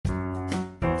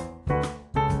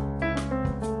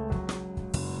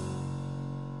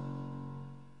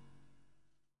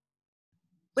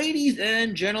Ladies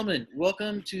and gentlemen,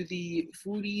 welcome to the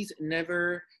Foodies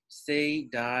Never Say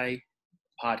Die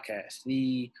podcast.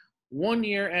 The 1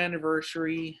 year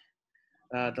anniversary,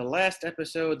 the last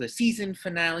episode, the season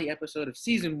finale episode of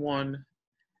season 1.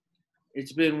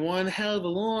 It's been one hell of a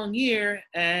long year,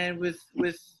 and with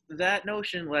that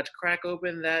notion, let's crack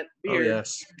open that beer. Oh,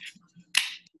 yes.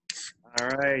 All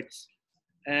right.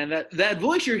 And that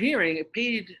voice you're hearing, it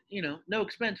paid, no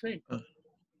expense to me.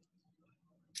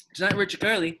 It's not Richard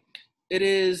Curley. It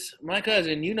is my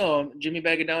cousin. You know him, Jimmy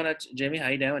Bag of Dougnuts. Jimmy, how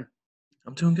you doing?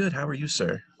 I'm doing good. How are you,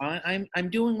 sir? I'm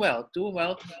doing well.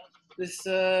 This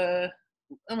I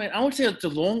won't say it's a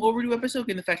long overdue episode,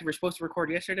 given the fact that we're supposed to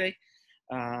record yesterday.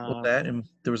 Well, that and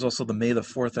there was also the May the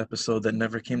 4th episode that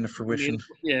never came to fruition.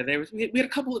 We had a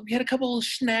couple of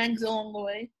snags along the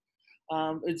way.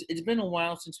 It's been a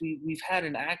while since we've had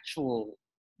an actual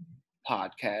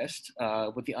podcast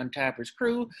with the Untappers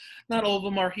crew. Not all of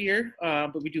them are here,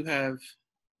 but we do have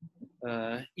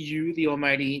you, the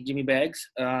almighty Jimmy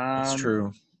Bags. That's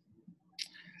true.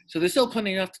 So there's still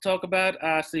plenty enough to talk about.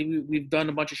 So we've done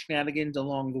a bunch of shenanigans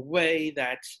along the way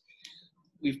that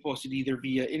we've posted either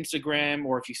via Instagram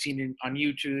or if you've seen it on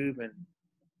YouTube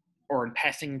or in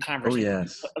passing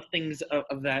conversations of things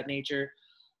of that nature.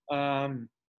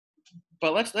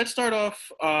 But let's start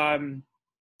off.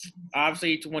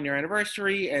 Obviously, it's a 1 year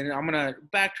anniversary, and I'm gonna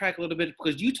backtrack a little bit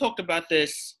because you talked about the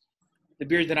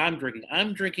beer that I'm drinking.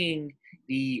 I'm drinking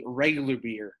the regular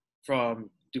beer from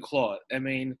Duclaw. I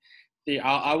mean,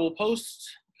 I will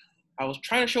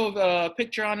try to show a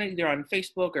picture on it either on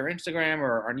Facebook or Instagram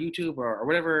or on YouTube or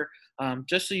whatever,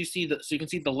 just so you can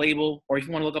see the label, or if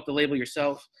you want to look up the label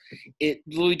yourself, it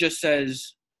literally just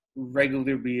says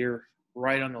regular beer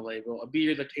right on the label, a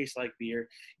beer that tastes like beer.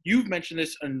 You've mentioned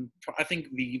this, and I think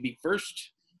the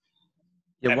first.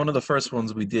 Yeah, one of the first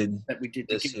ones we did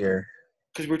this year.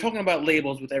 Because we were talking about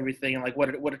labels with everything and like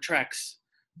what attracts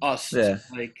us to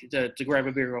grab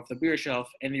a beer off the beer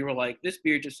shelf, and you were like, this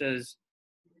beer just says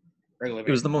regular beer.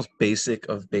 It was the most basic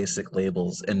of basic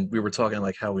labels, and we were talking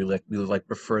like how we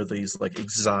prefer these like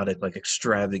exotic, like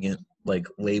extravagant like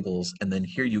labels, and then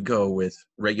here you go with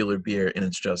regular beer, and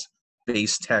it's just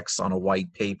base text on a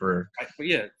white paper.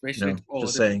 Yeah, basically,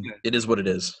 just saying it is what it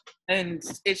is. And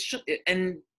it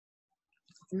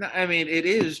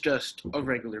is just a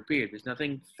regular beer. There's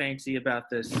nothing fancy about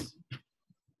this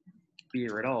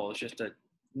beer at all. It's just a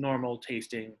normal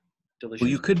tasting, delicious.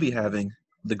 Well, you could be having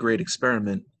The Great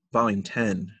Experiment, Volume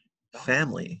 10,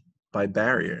 Family by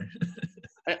Barrier.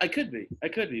 I could be,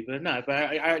 but not. But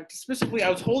I specifically, I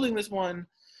was holding this one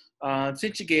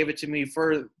since you gave it to me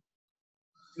for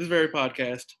this very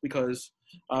podcast because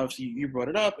obviously you brought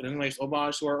it up, and it's a nice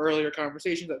homage to our earlier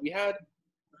conversations that we had.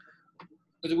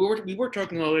 Because we were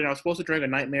talking earlier, and I was supposed to drink a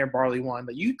Nightmare barley wine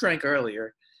that you drank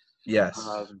earlier. Yes,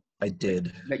 I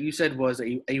did. That you said was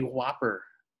a whopper.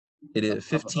 It is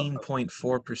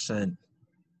 15.4%,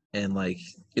 and like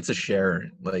it's a share.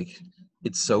 Like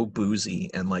it's so boozy,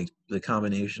 and like the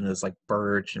combination is like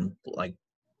birch and like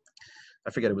I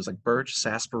forget, it was like birch,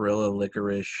 sarsaparilla,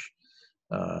 licorice.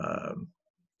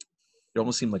 It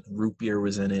almost seemed like root beer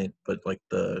was in it, but like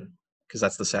because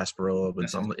that's the sarsaparilla. But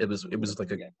it was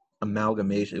like a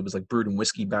amalgamation. It was like brewed in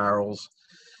whiskey barrels,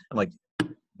 and like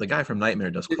the guy from Nightmare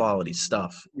does quality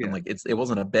stuff. Yeah. And like it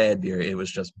wasn't a bad beer. It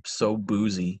was just so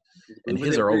boozy, and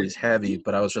his are always heavy.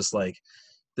 But I was just like,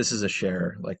 this is a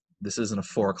share. Like this isn't a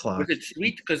 4 o'clock. Was it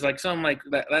sweet? Because like some like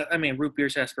that. I mean, root beer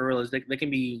sarsaparillas they can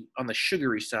be on the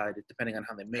sugary side depending on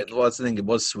how they make it. Well, I think it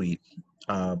was sweet,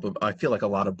 but I feel like a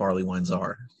lot of barley wines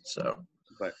are so.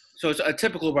 So it's a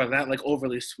typical bar, not like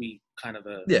overly sweet kind of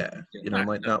a. Yeah, not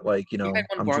like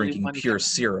I'm drinking pure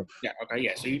syrup. Yeah. Okay.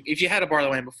 Yeah. So if you had a barley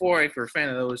wine before, if you're a fan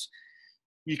of those,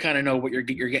 you kind of know what you're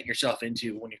getting yourself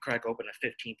into when you crack open a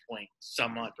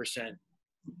 15%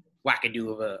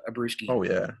 wackadoo of a brewski. Oh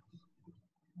yeah.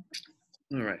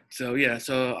 All right. So yeah.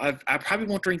 So I probably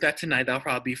won't drink that tonight. That'll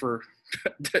probably be for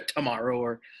tomorrow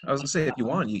or. I was gonna say if you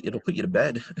want, it'll put you to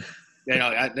bed. Yeah. No.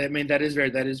 I mean that is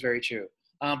very true.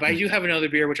 But I do have another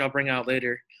beer, which I'll bring out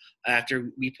later after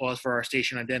we pause for our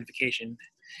station identification,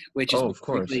 which is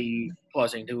completely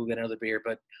pausing to get another beer.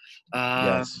 But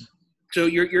yes. So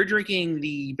you're drinking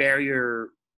the Barrier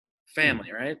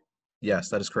Family, right? Yes,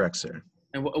 that is correct, sir.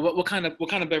 And what kind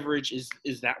of beverage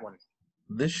is that one?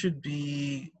 This should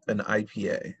be an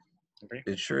IPA. Okay.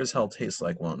 It sure as hell tastes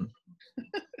like one.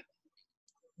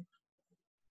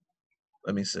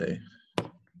 Let me see.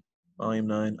 Volume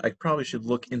 9. I probably should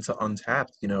look into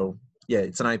Untapped. Yeah,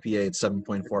 it's an IPA. It's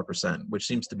 7.4%, which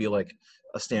seems to be like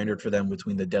a standard for them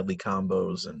between the deadly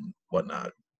combos and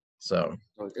whatnot. So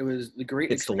it was the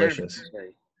Great It's Experiment. delicious.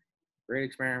 Great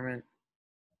Experiment.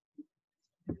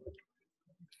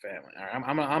 Family. All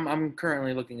right, I'm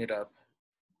currently looking it up.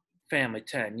 Family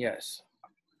 10. Yes,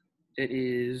 it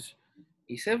is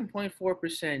a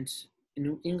 7.4%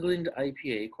 New England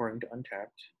IPA according to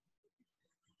Untapped.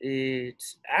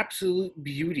 It's absolute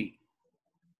beauty.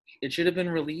 It should have been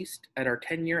released at our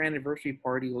 10-year anniversary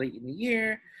party late in the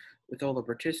year with all the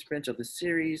participants of the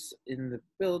series in the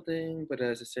building. But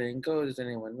as the saying goes, is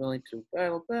anyone willing to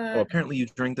battle Oh, back? apparently you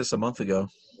drank this a month ago.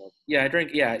 Yeah, I drank.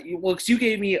 Yeah, well, 'cause you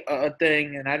gave me a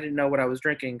thing, and I didn't know what I was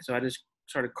drinking, so I just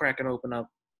started cracking open up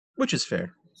Which is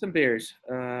fair. some beers.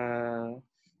 But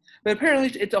apparently,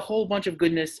 it's a whole bunch of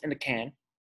goodness in a can.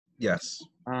 Yes.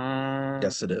 Um,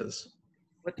 Yes, it is.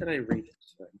 what did I rate it?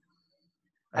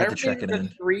 I I had to check rated it it a in.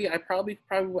 3. I probably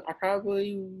would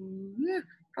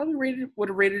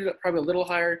have rated it probably a little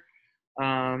higher.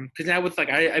 Because now with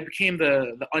I became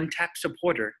the Untapped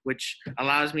supporter, which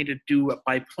allows me to do it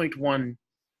by 0.1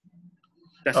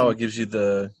 Oh, decimal. it gives you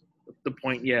the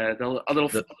Point, yeah, a little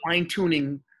the fine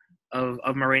tuning of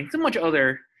my rating. So much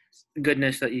other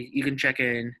goodness that you can check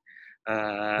in.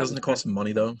 doesn't it cost some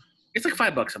money though? It's like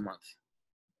 $5 a month.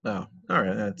 Oh, all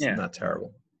right, that's Yeah. not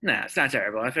terrible. Nah, it's not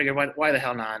terrible. I figured why the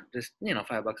hell not? Just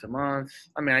 $5 a month.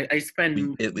 I mean, I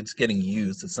spend It's getting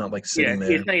used. It's not like sitting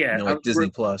there, it's not like Disney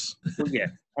Plus. well, yeah.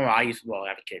 Oh, I used to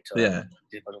have a kid, so Yeah,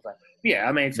 yeah.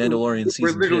 I mean, Mandalorian we're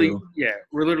season literally 2.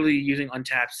 we're literally using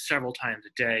Untapped several times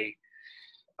a day.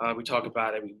 We talk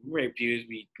about it. We rate reviews.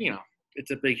 It's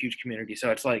a big, huge community.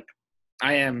 So it's like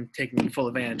I am taking full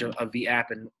advantage of the app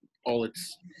and all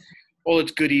its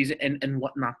goodies and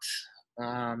whatnot.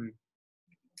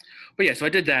 But yeah, so I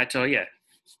did that. So yeah,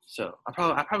 so I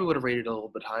probably would have rated it a little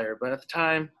bit higher, but at the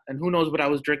time, and who knows what I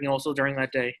was drinking also during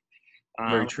that day.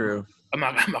 Very Um, true. I'm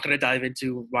not going to dive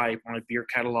into my beer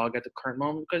catalog at the current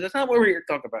moment because that's not what we're here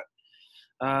to talk about.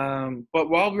 But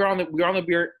while we're on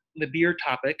the beer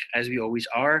topic, as we always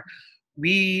are,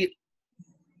 we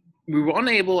were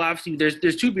unable. Obviously,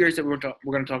 there's 2 beers that we're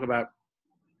going to talk about.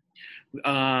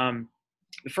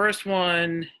 The first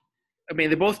one, I mean,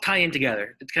 they both tie in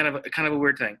together. It's kind of a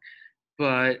weird thing,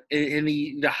 but in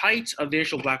the height of the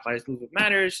initial Black Lives Movement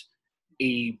matters,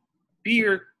 a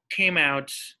beer came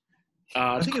out.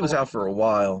 I think it was out for a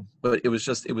while, but it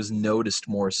was noticed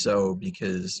more so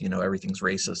because everything's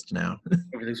racist now.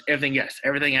 Everything, yes,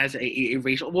 everything has a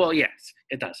racial. Well, yes,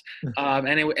 it does.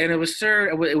 And it was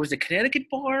served. It was a Connecticut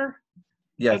bar.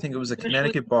 Yeah, I think it was a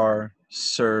Connecticut bar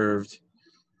served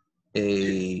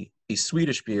a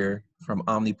Swedish beer from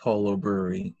Omnipolo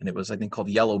Brewery, and it was, I think, called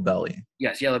Yellow Belly.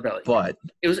 Yes, Yellow Belly. But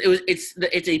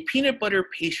it's a peanut butter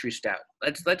pastry stout.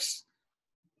 Let's.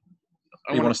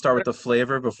 You want to start with the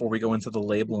flavor before we go into the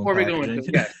label and packaging?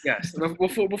 Yes.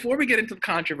 Before we get into the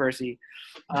controversy,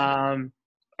 our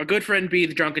good friend B,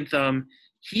 the Drunken Thumb,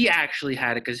 he actually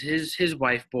had it because his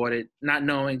wife bought it, not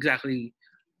knowing exactly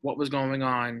what was going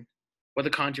on, what the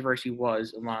controversy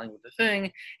was in line with the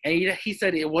thing, and he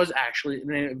said it was actually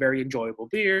a very enjoyable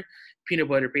beer, peanut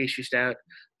butter pastry stout.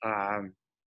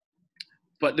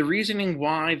 But the reasoning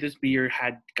why this beer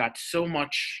got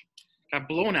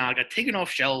blown out, got taken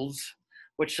off shelves,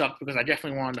 which sucked because I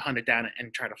definitely wanted to hunt it down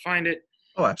and try to find it.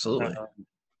 Oh, absolutely.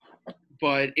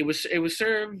 But it was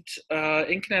served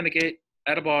in Connecticut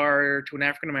at a bar to an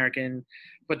African American.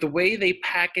 But the way they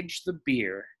packaged the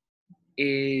beer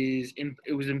it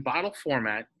was in bottle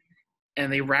format,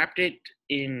 and they wrapped it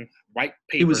in white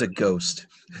paper. It was a ghost.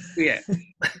 Yeah,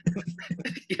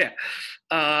 yeah.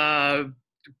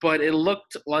 But it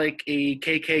looked like a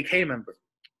KKK member.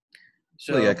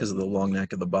 So yeah, because of the long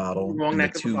neck of the bottle. Long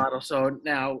neck of the bottle. So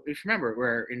now, if you remember,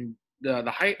 we're in the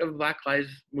height of Black Lives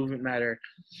Movement matter.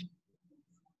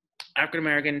 African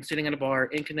American sitting in a bar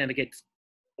in Connecticut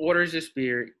orders this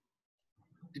beer.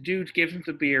 The dude gives him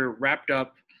the beer wrapped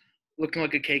up, looking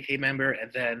like a KK member,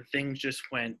 and then things just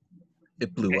went.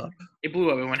 It blew up. It blew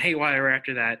up. It went haywire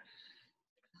after that.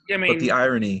 I mean, but the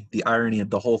irony of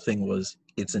the whole thing was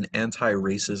it's an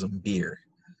anti-racism beer.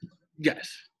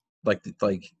 Yes. Like the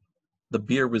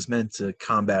beer was meant to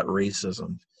combat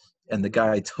racism, and the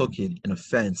guy took it in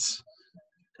offense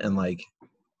and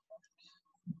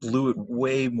blew it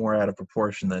way more out of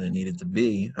proportion than it needed to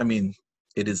be. I mean,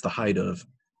 it is the height of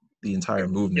the entire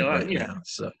movement now.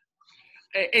 So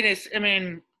it is.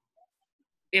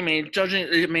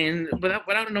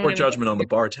 Without knowing or judgment on the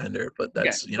bartender, but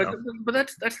that's But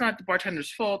that's not the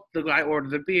bartender's fault. The guy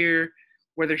ordered the beer,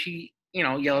 whether he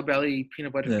Yellow Belly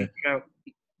peanut butter stout.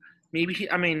 Maybe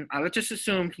let's just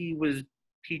assume he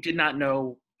did not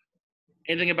know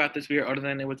anything about this beer other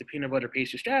than it was a peanut butter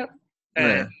pastry stout,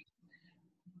 and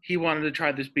he wanted to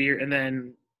try this beer, and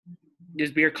then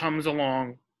this beer comes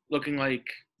along looking like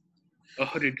a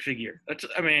hooded figure.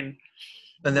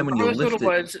 And then when you regardless of lift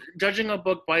what it, it was, judging a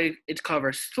book by its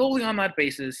cover solely on that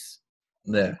basis,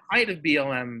 yeah, height of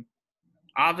BLM,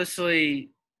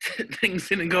 obviously things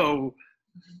didn't go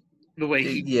the way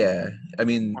he yeah. I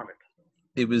mean, wanted.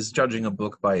 it was judging a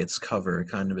book by its cover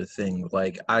kind of a thing.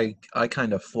 Like I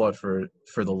kind of fought for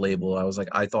the label. I was like,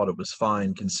 I thought it was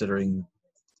fine considering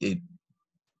it.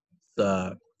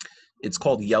 Uh, it's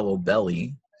called Yellow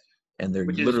Belly, and they're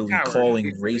Which is literally coward.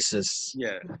 calling racists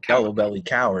Yeah, Yellow coward. Belly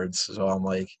cowards. So I'm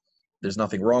like, there's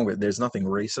nothing wrong with. There's nothing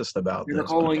racist about They're this. But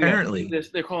calling apparently,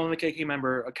 they're calling the KK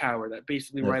member a coward. That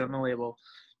basically yeah, right on the label.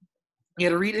 You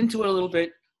had to read into it a little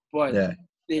bit, but yeah.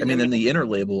 I I mean, mean, then the inner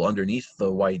label underneath the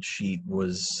white sheet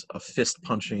was a fist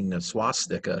punching a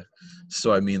swastika.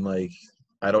 So I mean, like,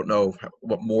 I don't know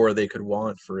what more they could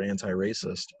want for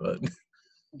anti-racist, but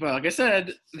like I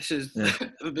said, this is yeah,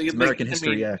 it's like American I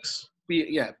History mean, X.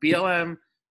 BLM.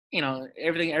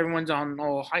 Everything. Everyone's on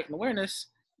all heightened awareness,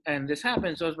 and this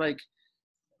happens. So it's like,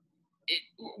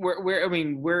 we're. I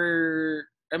mean, we're.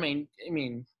 I mean,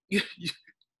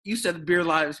 you said beer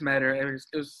lives matter. It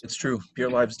was, It's true. Beer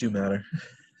lives do matter.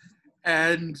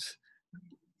 and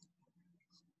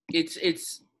it's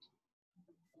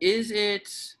is it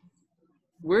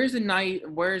where's the night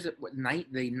where's it what night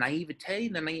the naivete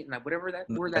the night whatever that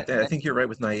word I think you're right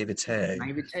with naivete.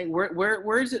 naivete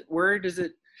where is it where does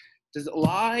it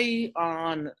lie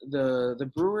on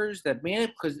the brewers that made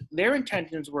it because their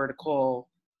intentions were to call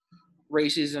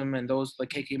racism and those like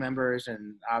KK members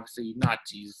and obviously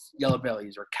Nazis yellow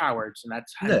bellies or cowards and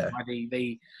that's hence Yeah, why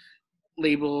they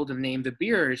labeled and named the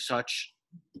beer as such.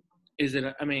 Is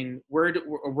it? I mean, where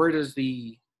does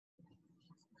the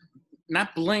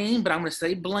not blame, but I'm going to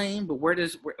say blame. But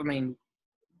I mean,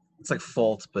 it's like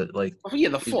fault, but like, well, yeah,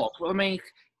 the it, fault. Well, I mean,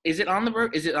 is it on the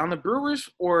brewers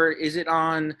or is it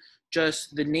on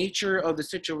just the nature of the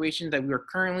situation that we are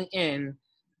currently in?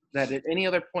 That at any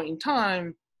other point in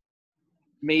time,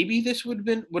 maybe this wouldn't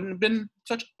have been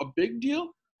such a big deal,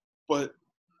 but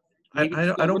maybe it I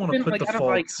still don't would have want to been put like the kind of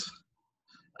like fault.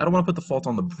 I don't want to put the fault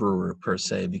on the brewer per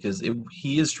se because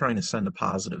he is trying to send a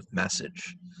positive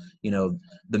message.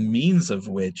 The means of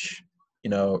which,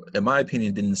 in my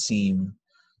opinion, didn't seem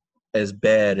as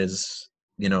bad as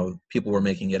people were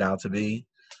making it out to be.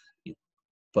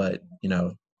 But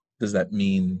does that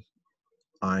mean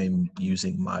I'm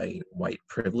using my white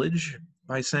privilege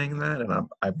by saying that? And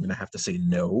I'm gonna have to say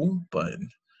no. But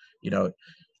you know,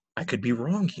 I could be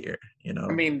wrong here.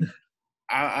 I mean,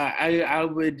 I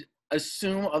would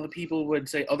assume other people would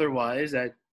say otherwise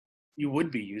that you would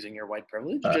be using your white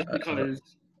privilege Uh, just uh, uh,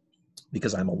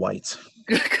 because I'm a white.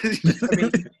 because I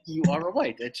mean you are a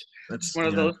white. It's That's one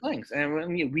of those things, and I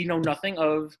mean, we know nothing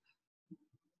of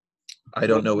I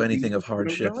don't what know we anything of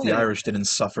hardship. The Irish didn't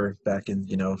suffer back in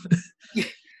Yeah, the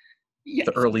yes,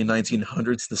 early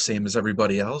 1900s the same as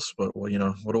everybody else. But well,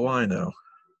 what do I know?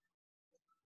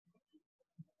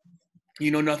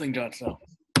 you know nothing, Jon Snow.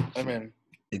 I mean,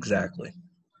 Exactly.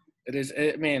 it is.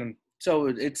 I mean, so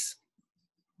it's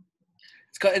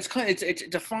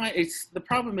defined. It's the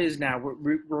problem is now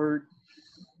we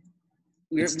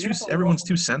It's too have a everyone's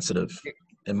too sensitive,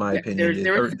 in my yeah, opinion.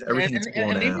 there Everything's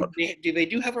blown out. they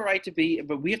do have a right to be,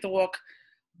 but we have to walk.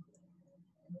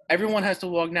 Everyone has to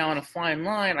walk now on a fine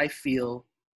line. I feel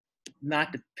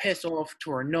not to piss off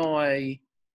to annoy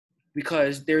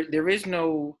because there is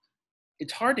no.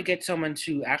 It's hard to get someone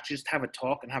to actually just have a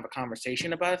talk and have a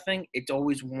conversation about a thing. It's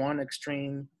always one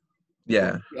extreme or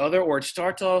Yeah. the other, or it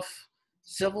starts off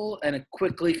civil and it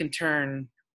quickly can turn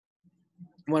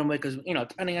one way because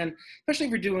depending on, especially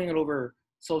if you're doing it over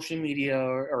social media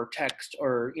or text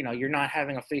or you're not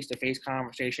having a face-to-face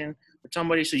conversation with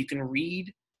somebody so you can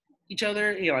read each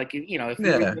other. If we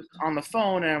read Yeah. this on the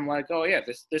phone and I'm like, oh yeah,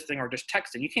 this thing, or just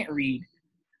texting, you can't read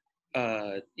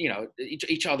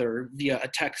each other via a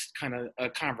text kind of a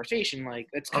conversation. Like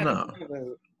that's Oh kind of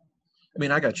no. I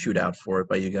mean, I got chewed out for it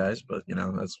by you guys, but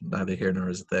that's neither here nor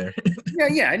is it there.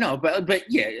 yeah, I know, but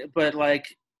like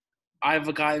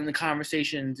I've gotten the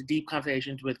conversations, deep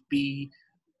conversations with B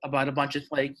about a bunch of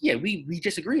we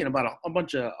disagree about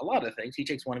a lot of things. He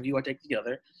takes one of you, I take the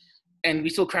other, and we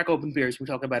still crack open beers. We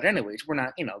talk about it anyways. We're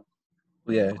not Well,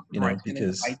 yeah, right in the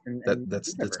because fight and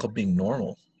that's whatever. called being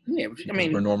normal. Yeah, I Because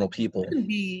mean, we're normal people.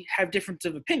 we can have difference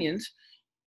of opinions.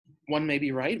 One may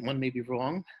be right, one may be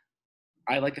wrong.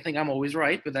 I like to think I'm always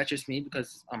right, but that's just me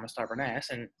because I'm a stubborn ass,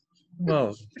 and Well,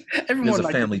 it is everyone a likes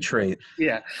to family think they're right. trait.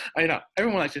 Yeah, I know.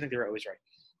 Everyone likes to think they're always right.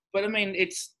 But I mean,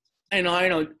 I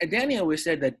know. Danny always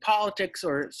said that politics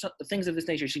or things of this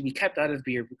nature should be kept out of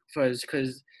beer because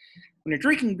when you're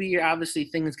drinking beer, obviously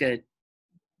things get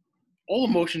all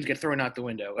emotions get thrown out the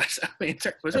window. I mean,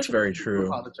 That's very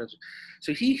true.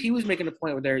 So he was making a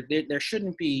point where there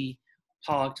shouldn't be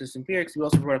politics in beer, because we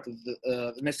also brought up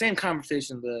in the same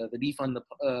conversation the defund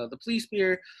the police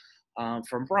beer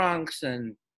from Bronx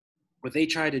and what they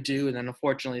tried to do, and then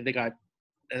unfortunately they got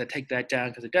to take that down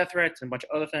because of death threats and a bunch of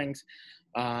other things.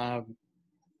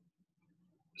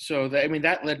 So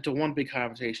that led to one big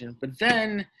conversation, but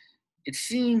then it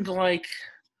seemed like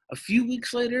a few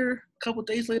weeks later, a couple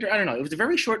days later, I don't know. It was a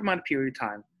very short amount of period of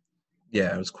time.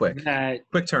 Yeah, it was quick.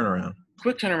 Quick turnaround.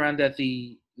 That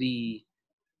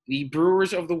the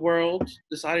brewers of the world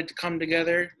decided to come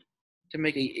together to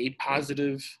make a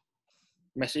positive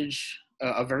message.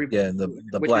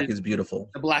 The Black is Beautiful.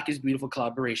 The Black is Beautiful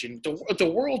collaboration. It's a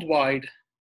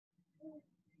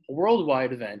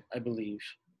worldwide event, I believe.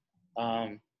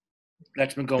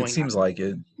 That's been going. It seems like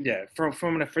it. Yeah. For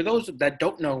those that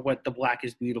don't know what the Black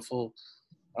is Beautiful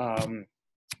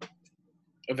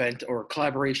event or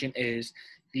collaboration is,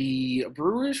 the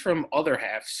brewers from other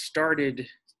half started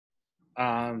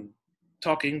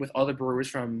talking with other brewers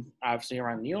from obviously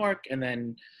around New York, and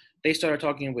then they started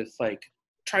talking with like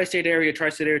tri-state area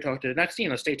talked to the next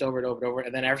states over and over,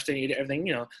 and then everything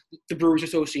the Brewers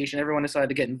Association, everyone decided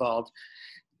to get involved.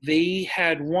 They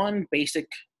had one basic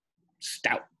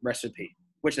stout recipe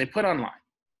which they put online,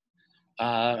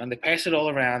 and they passed it all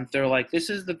around. They're like, this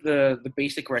is the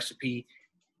basic recipe,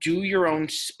 do your own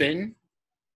spin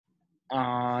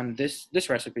on this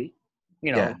recipe,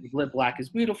 Black is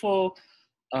Beautiful.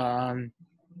 And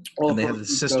they have the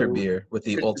sister beer with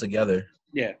the All Together.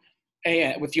 Yeah.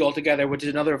 And with the All Together, which is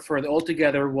another for the All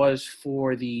Together was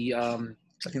for the I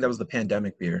think that was the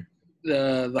pandemic beer.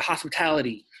 The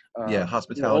hospitality.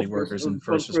 Hospitality workers and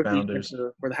first responders.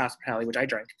 For the hospitality, which I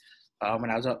drank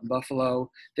when I was up in Buffalo.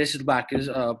 This is Black is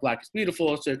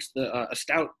Beautiful. So it's a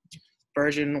stout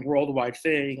version, worldwide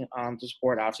thing to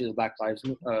support obviously the Black Lives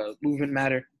movement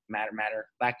matter.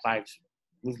 Black Lives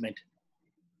movement.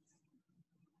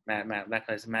 Black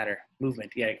Lives Matter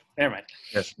movement. Yeah, never mind.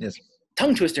 Yes.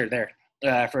 Tongue twister there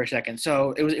for a second.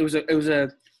 So it was a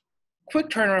quick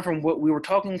turnaround from what we were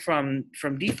talking from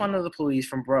defund of the police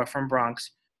from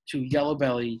Bronx to Yellow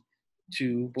Belly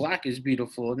to Black is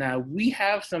Beautiful. Now we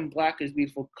have some Black is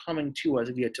Beautiful coming to us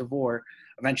via Tavor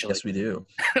eventually. Yes, we do.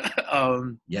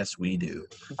 Yes, we do.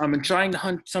 I've been trying to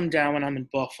hunt some down when I'm in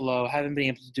Buffalo. Haven't been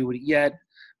able to do it yet.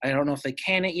 I don't know if they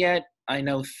can it yet. I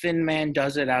know Thin Man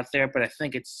does it out there, but I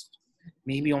think it's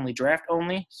maybe only draft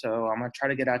only. So I'm going to try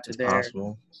to get out to there.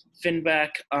 Possible. Finback,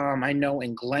 I know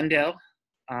in Glendale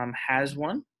has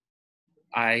one.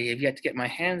 I have yet to get my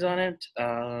hands on it.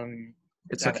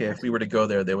 It's okay. If we were to go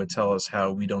there, they would tell us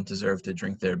how we don't deserve to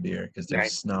drink their beer because they're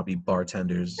snobby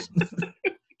bartenders.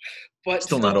 But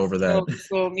still not over that.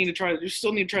 Still need to try. You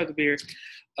still need to try the beer.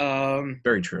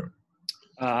 Very true.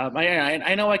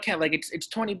 I know I can't. Like it's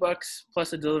 $20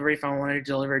 plus a delivery if I wanted to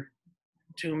deliver it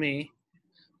to me,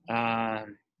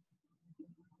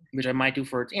 which I might do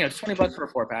for it's $20 for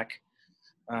a 4-pack.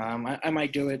 I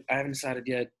might do it. I haven't decided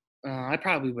yet. I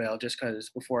probably will just because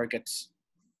before it gets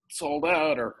sold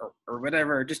out or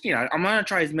whatever. Just I'm gonna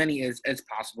try as many as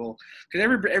possible because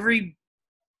every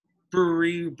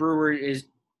brewer is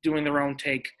doing their own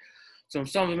take. So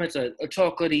some of them it's a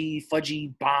chocolatey,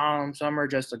 fudgy bomb. Some are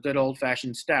just a good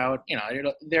old-fashioned stout.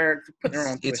 They're putting their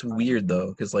own. It's weird though,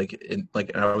 because like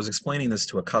I was explaining this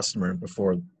to a customer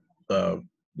before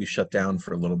we shut down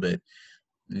for a little bit.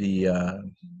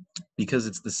 Because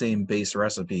it's the same base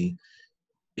recipe,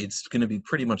 it's going to be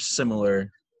pretty much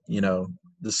similar.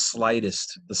 The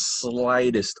slightest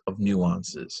of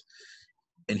nuances.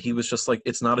 And he was just like,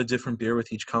 it's not a different beer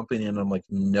with each company. And I'm like,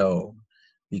 no.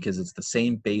 Because it's the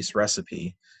same base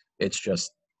recipe. It's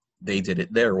just they did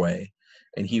it their way.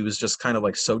 And he was just kind of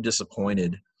like so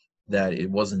disappointed that it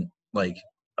wasn't like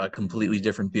a completely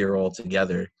different beer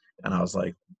altogether. And I was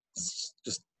like, this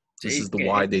is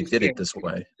why they did it this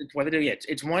way. It's what they do. Yeah,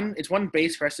 it's one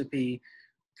base recipe.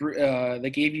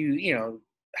 They gave you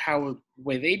how the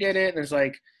way they did it. And it's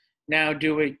like, now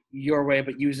do it your way,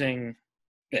 but using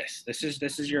this. This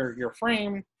is your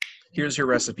frame. Here's your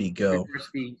recipe. Go.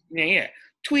 Yeah.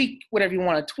 Tweak whatever you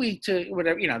want to tweak to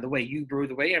whatever the way you brew.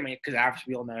 The way because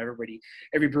obviously we all know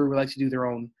every brewer likes to do their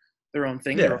own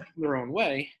thing, their own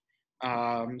way.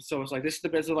 So it's like this is the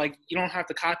best. Like you don't have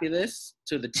to copy this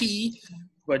to the T,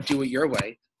 but do it your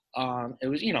way. It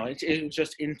was it was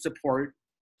just in support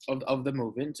of the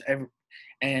movement.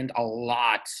 And a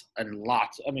lot. I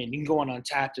mean, you can go on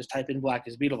tap, just type in Black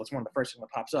is Beautiful. It's one of the first things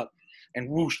that pops up, and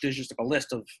whoosh, there's just like a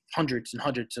list of hundreds and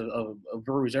hundreds of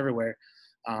brewers everywhere.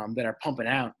 That are pumping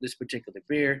out this particular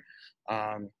beer.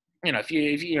 If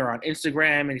you're on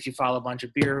Instagram and if you follow a bunch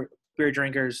of beer beer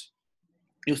drinkers,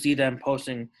 you'll see them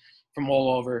posting from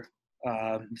all over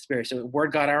the beer. So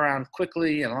word got around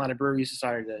quickly, and a lot of breweries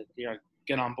decided to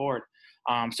get on board.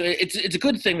 So it's a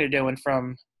good thing they're doing.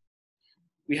 From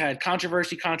we had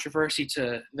controversy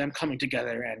to them coming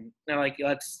together, and they're like,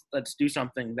 let's do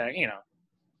something that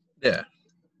Yeah.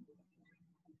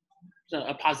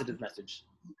 a positive message.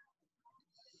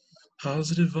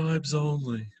 Positive vibes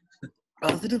only.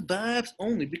 Positive vibes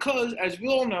only, because as we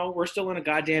all know, we're still in a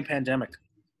goddamn pandemic.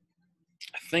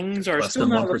 Things are Less still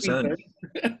than not looking 1%.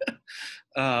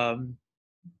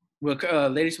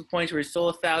 good. Latest reports were still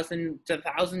 1,000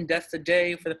 deaths a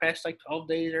day for the past 12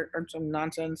 days or some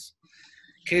nonsense.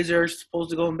 Kids are supposed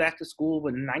to go back to school,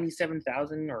 but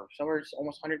 97,000 or somewhere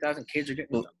almost 100,000 kids are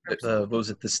getting. What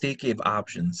was it? The state gave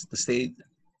options. The state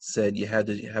said you had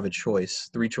to have a choice,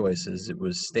 3 choices. It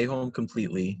was stay home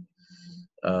completely,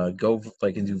 go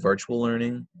and do virtual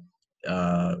learning,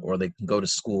 or they can go to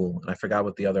school. And I forgot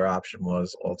what the other option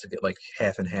was altogether,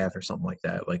 half and half or something like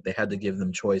that. They had to give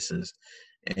them choices.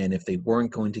 And if they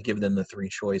weren't going to give them the 3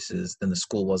 choices, then the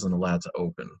school wasn't allowed to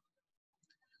open.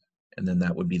 And then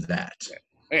that would be that.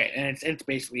 Okay, and it's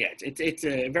basically it's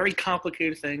a very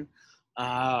complicated thing.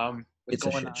 It's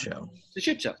a shit show. It's a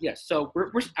shit show. Yes. So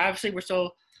we're obviously we're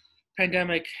still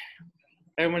pandemic.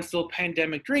 Everyone's still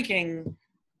pandemic drinking,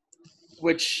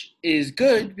 which is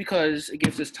good because it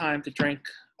gives us time to drink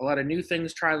a lot of new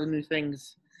things, try the new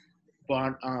things.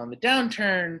 But on the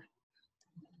downturn,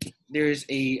 there's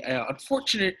a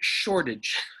unfortunate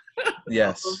shortage.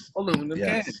 Yes. Of aluminum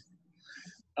cans.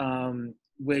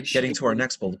 Which getting to our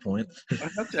next bullet point. I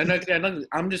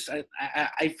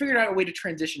figured out a way to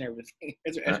transition everything.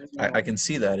 I can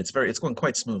see that it's going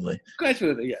quite smoothly. Quite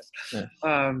smoothly, yes. Yeah.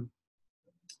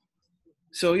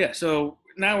 So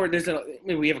now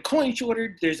we have a coin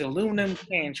shortage. There's an aluminum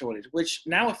can shortage, which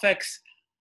now affects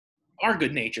our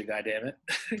good nature. Goddamn it!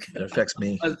 It affects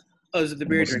me. Us the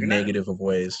beer drinker. Negative of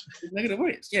ways. Negative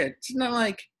ways. Yeah, it's not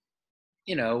like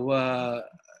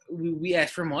we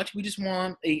ask for much. We just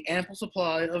want an ample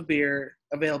supply of beer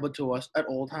available to us at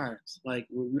all times. We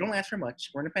don't ask for much.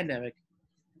 We're in a pandemic.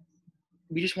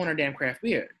 We just want our damn craft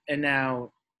beer. And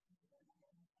now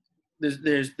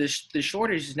there's this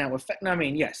shortage is now affecting. I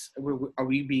mean, yes, are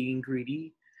we being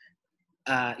greedy?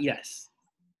 Yes,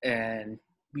 and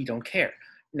we don't care.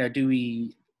 Now, do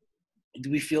we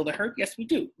feel the hurt? Yes, we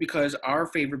do, because our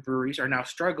favorite breweries are now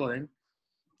struggling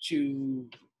to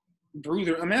brew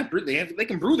their. I mean, they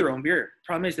can brew their own beer.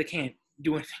 Problem is, they can't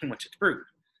do anything once it's brewed.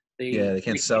 They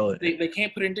can't sell it. They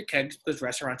can't put it into kegs because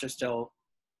restaurants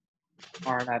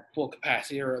aren't at full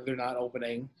capacity, or they're not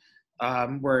opening.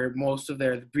 Where most of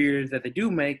the beers that they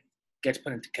do make gets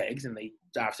put into kegs, and they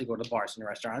obviously go to bars and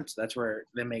restaurants. That's where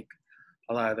they make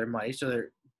a lot of their money. So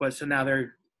now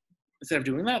they're, instead of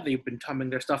doing that, they've been tumbling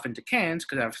their stuff into cans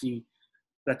because obviously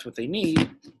that's what they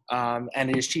need, and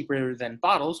it is cheaper than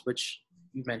bottles, which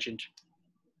you mentioned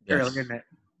earlier in that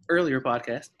earlier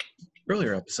podcast,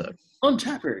 earlier episode on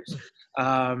Tappers.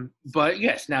 But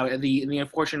yes, now the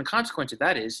unfortunate consequence of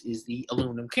that is the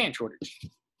aluminum can shortage.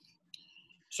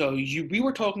 So we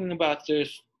were talking about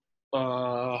this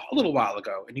a little while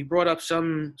ago, and you brought up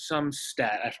some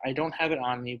stat. I don't have it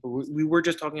on me, but we were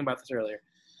just talking about this earlier.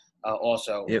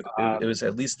 Also, it was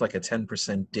at least a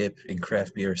 10% dip in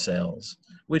craft beer sales,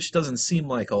 which doesn't seem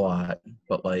like a lot,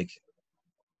 but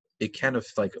it kind of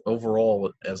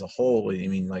overall as a whole. I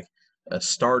mean, a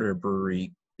starter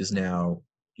brewery is now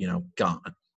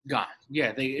gone. Yeah,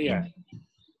 yeah.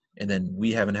 And then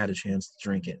we haven't had a chance to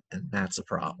drink it, and that's a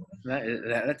problem.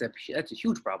 That's a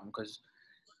huge problem because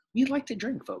we like to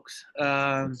drink, folks.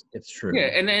 It's true.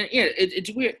 Yeah, and then it's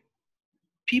weird.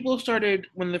 People started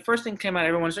when the first thing came out.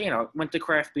 Everyone went to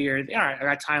craft beer. All right, I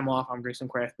got time off. I'm drinking some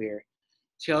craft beer.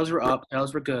 Sales were up.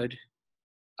 Sales were good.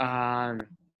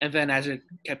 And then as it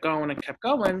kept going,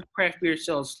 craft beer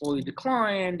sales slowly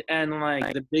declined, and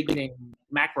the big name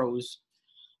macros,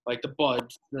 like the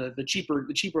Buds, the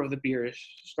cheaper of the beers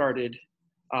started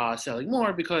selling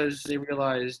more because they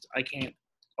realized I can't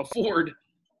afford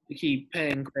to keep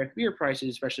paying craft beer prices,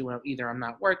 especially when either I'm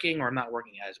not working or I'm not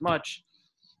working as much.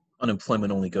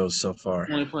 Unemployment only goes so far. I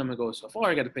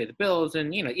got to pay the bills,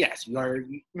 and yes, you are.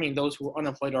 I mean, those who are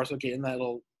unemployed are also getting that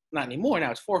little. Not anymore.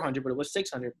 Now it's $400, but it was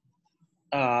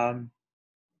 $600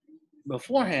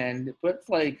 beforehand. But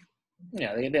they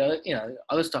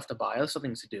other stuff to buy, other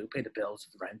things to do, pay the bills,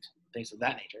 the rent, things of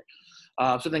that nature.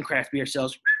 So then craft beer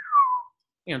sales,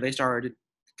 they started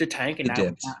to tank, and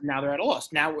now they're at a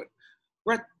loss. Now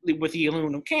with the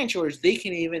aluminum can shortage, they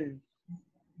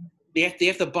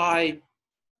have to buy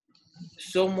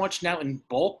so much now in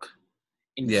bulk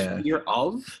in fear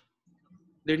of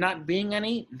there not being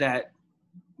any, that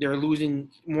they're losing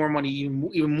more money,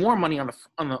 even more money on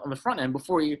the front end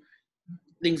before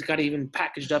things got even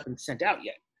packaged up and sent out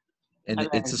yet. And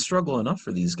it's a struggle enough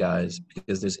for these guys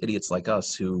because there's idiots like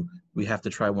us who we have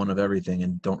to try one of everything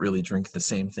and don't really drink the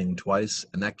same thing twice.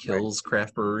 And that kills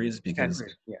craft breweries because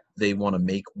they want to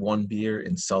make one beer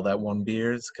and sell that one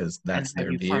beer because that's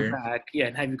their beer.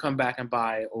 And have you come back and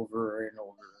buy over and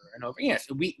over and over. Yes,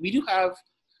 we do have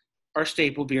our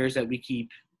staple beers that we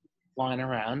keep lying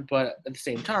around, but at the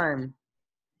same time,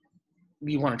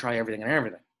 we want to try everything and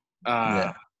everything.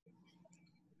 Because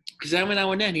every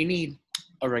now and then you need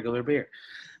a regular beer.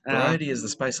 Variety is the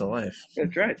spice of life.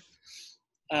 That's right.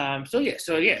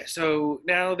 So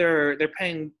now they're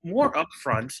paying more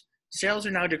upfront. Sales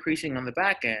are now decreasing on the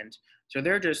back end. So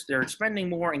they're spending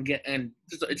more and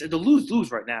it's a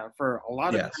lose-lose right now for a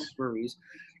lot of breweries.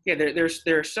 Yeah,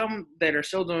 there's some that are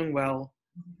still doing well.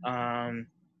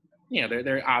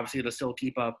 They're obviously to still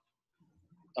keep up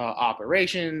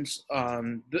operations.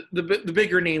 The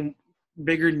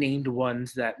bigger named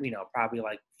ones that probably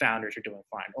like Founders are doing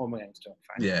fine. Omegang's doing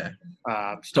fine. Yeah.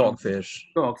 Dogfish.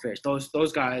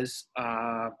 Those guys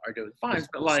are doing fine.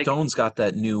 But like Stone's got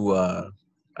that new.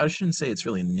 I shouldn't say it's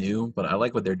really new, but I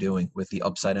like what they're doing with the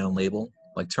upside down label,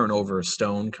 like turn over a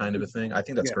stone kind of a thing. I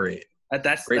think that's great.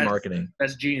 That's great marketing.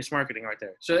 That's genius marketing right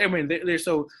there. So I mean, there's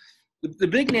the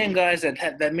big name guys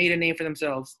that made a name for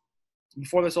themselves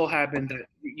before this all happened. That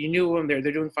you knew them. They're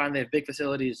doing fine. They have big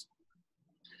facilities.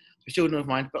 They're still doing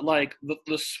fine. But like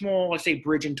the small, let's say,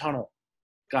 bridge and tunnel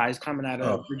guys coming out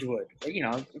of Bridgewood,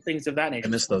 things of that nature.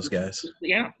 I miss those guys.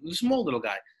 Yeah, the small little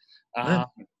guy.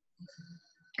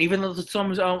 Even though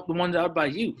the ones out by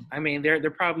you, I mean,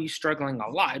 they're probably struggling a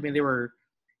lot. I mean,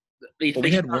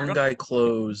 we had one guy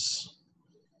close.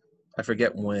 I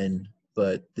forget when,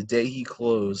 but the day he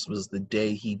closed was the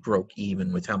day he broke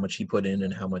even with how much he put in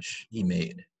and how much he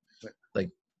made. Like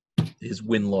his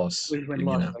win-loss.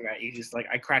 He's just like,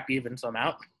 I cracked even, so I'm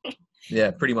out.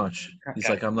 Yeah, pretty much. He's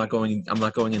like, I'm not going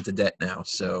into debt now,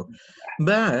 so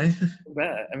bye.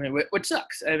 But I mean, which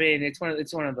sucks. I mean, it's one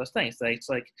of those things. Like, it's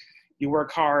like you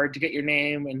work hard to get your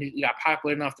name, and you got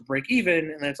popular enough to break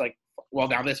even, and then it's like, well,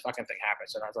 now this fucking thing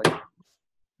happens. And I was like,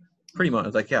 pretty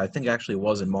much, like, yeah, I think actually it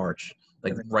was in March,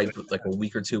 like like a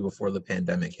week or two before the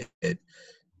pandemic hit.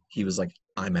 He was like,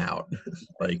 I'm out,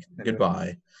 like,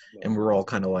 goodbye. And we're all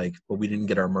kind of like, well, we didn't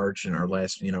get our merch and our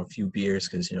last, few beers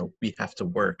because, we have to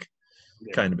work,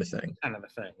 kind of a thing.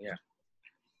 Yeah.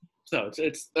 So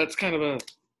that's kind of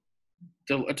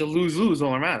it's a lose-lose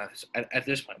all around at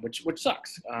this point, which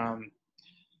sucks.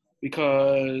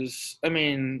 Because I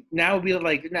mean, now it'll be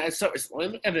like, and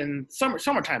then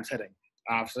summertime's hitting.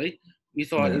 Obviously, we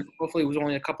thought hopefully it was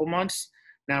only a couple months.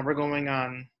 Now we're going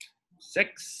on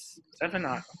 6, 7.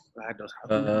 I had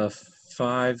those.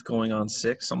 5 going on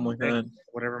 6, something like that.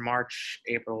 Whatever, March,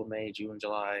 April, May, June,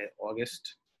 July,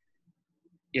 August.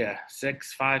 Yeah,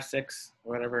 5, 6,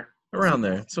 whatever. Around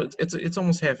there. So it's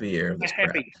almost half a year.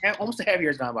 Almost a half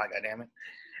year's gone by, goddammit.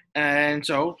 And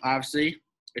so obviously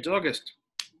it's August.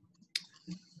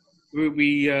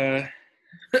 We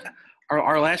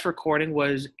our last recording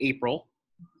was April.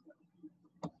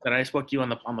 That I spoke to you on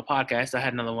the podcast. I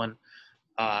had another one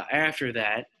after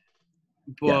that.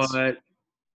 But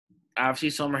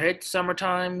obviously summer hits.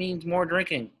 Summertime means more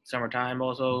drinking. Summertime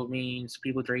also means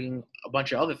people drinking a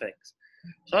bunch of other things,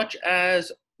 such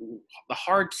as the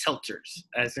hard seltzers,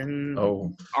 as in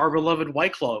our beloved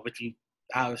White Claw, which you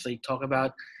obviously talk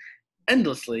about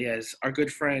endlessly, as our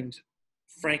good friend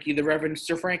Frankie, the Reverend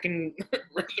Sir Franken,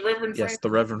 the Reverend Yes, the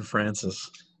Reverend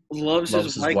Francis loves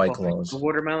his White Claws. The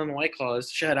watermelon White Claws.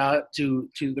 Shout out to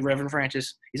the Reverend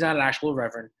Francis. He's not an actual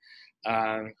Reverend,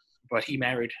 but he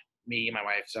married me and my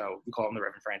wife, so we call him the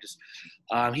Reverend Francis.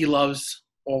 He loves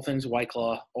all things White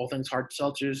Claw, all things hard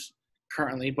seltzers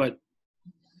currently, but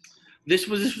this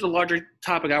was a larger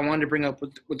topic I wanted to bring up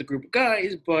with the group of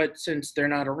guys, but since they're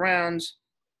not around,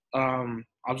 I'll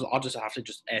just have to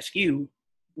just ask you,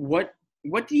 what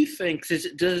do you think, since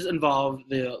it does involve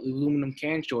the aluminum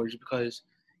can storage, because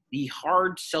the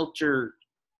hard seltzer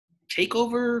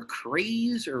takeover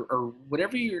craze or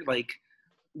whatever you're like,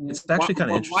 it's actually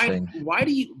kind of interesting.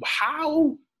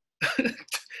 How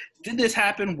did this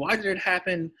happen? Why did it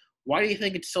happen? Why do you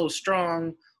think it's so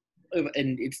strong?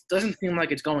 And it doesn't seem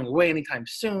like it's going away anytime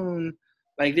soon.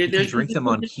 Like you can drink them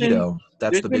on keto.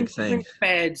 That's the big thing.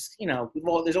 Fads,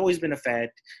 there's always been a fad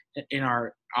in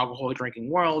our alcoholic drinking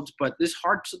world, but this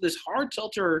hard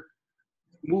seltzer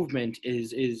movement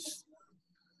is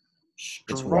strong.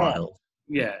 It's wild.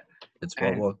 Yeah, it's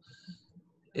wild.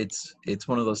 It's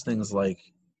one of those things like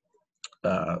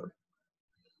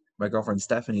my girlfriend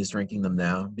Stephanie's drinking them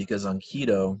now because on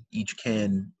keto, each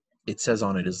can, it says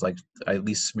on it is like, at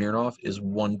least Smirnoff is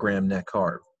 1 gram net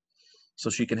carb. So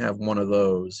she can have one of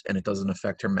those and it doesn't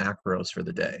affect her macros for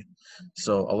the day.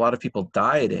 So a lot of people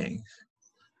dieting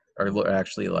are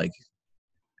actually like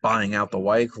buying out the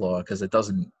White Claw because it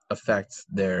doesn't affect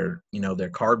their, their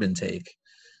carb intake.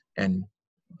 And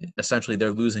essentially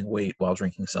they're losing weight while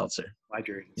drinking seltzer. Why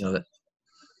drinking? That.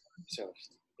 So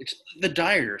it's the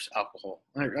dieters alcohol.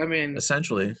 I mean,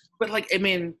 essentially. But I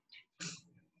mean,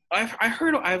 I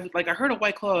heard a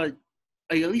White Claw like,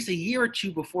 at least a year or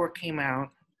two before it came out,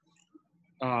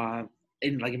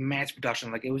 in like mass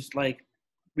production. Like it was like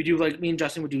we do like me and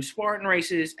Justin would do Spartan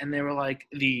races, and they were like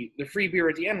the free beer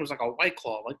at the end was like a White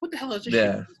Claw. Like what the hell is this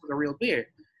shit? This is a real beer,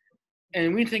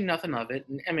 and we didn't think nothing of it.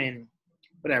 And I mean,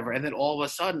 whatever. And then all of a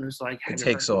sudden it's like it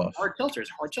takes off. Hard seltzers,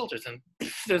 and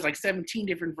there's like 17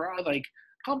 different like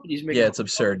companies making. Yeah, it's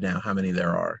absurd now how many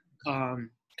there are.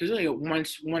 Because like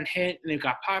once one hit and it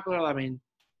got popular. I mean,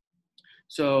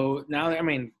 so now I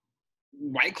mean,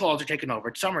 White Claws are taking over.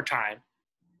 It's summertime,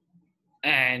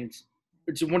 and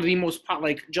it's one of the most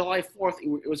like July 4th.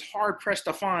 It was hard pressed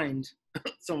to find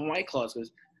some White Claws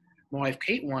because my wife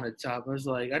Kate wanted some. It was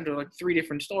like under like 3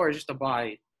 different stores just to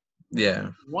buy. Yeah.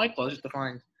 White Claws just to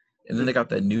find. And then they got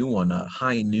that new one,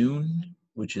 High Noon,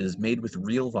 which is made with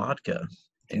real vodka,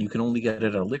 and you can only get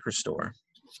it at a liquor store.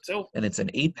 So, and it's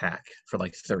an 8-pack for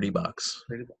like $30.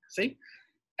 See,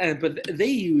 but they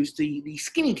use the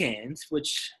skinny cans,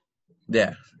 which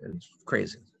it's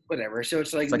crazy. Whatever. So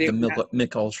it's like the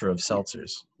Mick Ultra of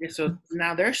seltzers. Yeah. So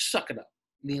now they're sucking up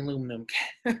the aluminum,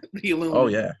 Oh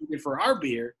yeah. For our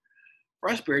beer, for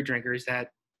us beer drinkers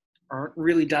that aren't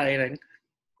really dieting.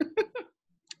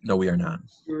 No, we are not.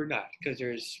 We're not because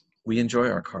we enjoy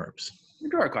our carbs. We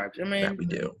enjoy our carbs. I mean, that we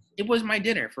do. It was my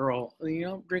dinner for all.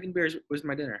 Drinking beers was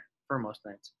my dinner for most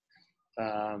nights.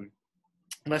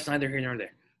 That's neither here nor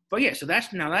there. But yeah, so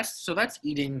that's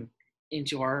eating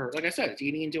into our, like I said, it's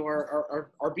eating into our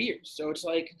beers. So it's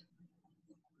like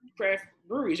craft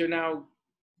breweries are now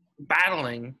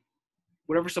battling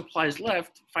whatever supply is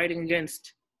left, fighting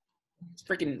against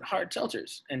freaking hard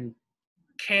seltzers and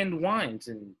canned wines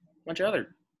and a bunch of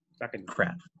other fucking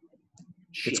crap.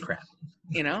 Shit. It's crap.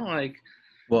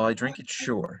 Well, I drink it,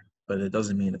 sure, but it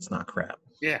doesn't mean it's not crap.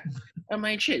 Yeah. I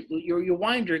mean, shit, your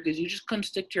wine drinkers, you just couldn't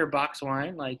stick to your box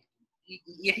wine. Like,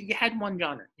 you had one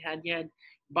genre. You had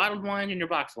bottled wine and your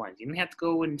box wines. You didn't have to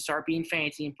go and start being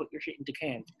fancy and put your shit into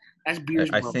cans. That's beer's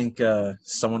I think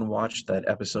someone watched that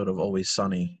episode of Always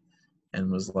Sunny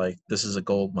and was like, this is a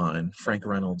gold mine. Frank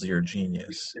Reynolds, you're a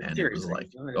genius. And seriously,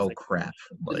 it was like, oh, crap.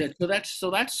 Like,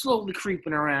 so that's slowly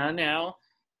creeping around now.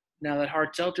 Now that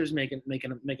hard seltzer's making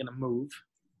a move.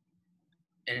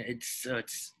 And it's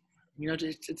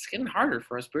getting harder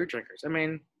for us beer drinkers. I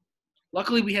mean,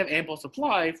 luckily we have ample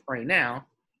supply right now.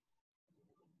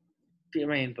 I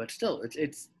mean, but still,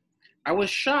 it's. I was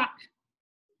shocked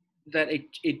that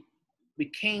it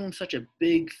became such a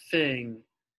big thing,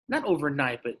 not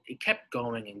overnight, but it kept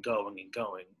going and going and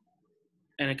going,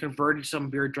 and it converted some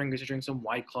beer drinkers to drink some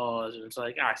White Claws, and it's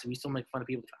like, so we still make fun of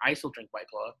people. I still drink White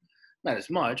Claw, not as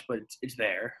much, but it's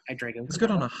there. I drink them. It's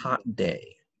good on a hot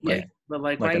day. Yeah, but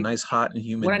like a nice hot and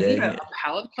humid when day. When I need a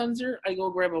palate cleanser, I go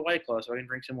grab a White Claw so I can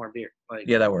drink some more beer. Like,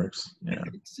 yeah, that works. Yeah,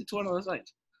 it's one of those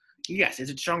things. Yes, is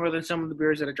it stronger than some of the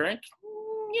beers that I drank?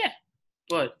 Yeah,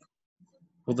 but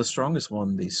the strongest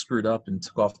one they screwed up and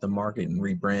took off the market and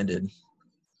rebranded.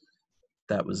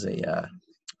 That was a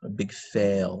big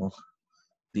fail.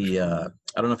 I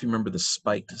don't know if you remember the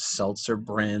Spiked Seltzer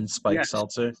brand,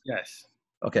 Seltzer. Yes.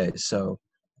 Okay, so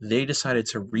they decided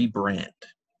to rebrand,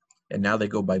 and now they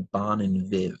go by Bon and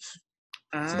Viv.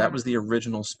 So that was the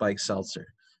original Spiked Seltzer.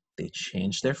 They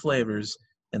changed their flavors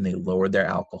and they lowered their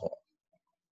alcohol.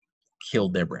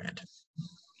 Killed their brand.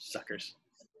 Suckers.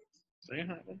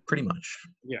 Pretty much.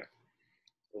 Yeah.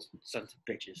 Those sons of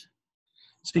bitches.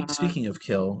 Speaking of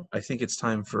kill, I think it's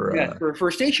time for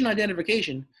for station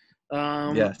identification.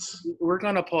 Yes. We're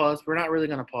gonna pause. We're not really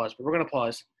gonna pause, but we're gonna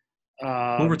pause.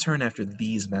 We'll return after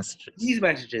these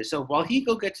messages. So while he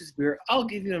go gets his beer, I'll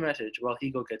give you a message while he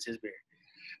go gets his beer.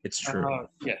 It's true.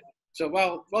 Yeah. So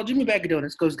while Jimmy Bag of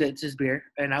Donuts goes gets his beer,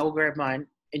 and I will grab mine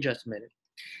in just a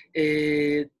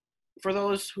minute. For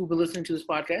those who've been listening to this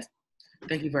podcast,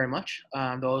 thank you very much.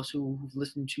 Those who've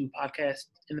listened to podcasts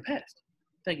in the past,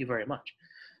 thank you very much.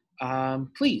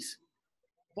 Please,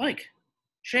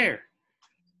 share,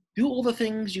 do all the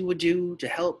things you would do to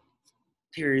help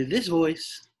hear this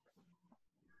voice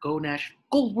go national,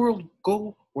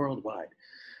 go worldwide.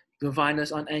 You can find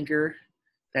us on Anchor.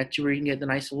 That's where you can get the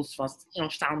nice little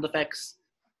sound effects.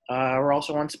 We're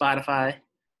also on Spotify.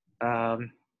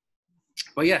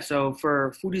 But yeah, so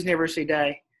for Foodies Never Say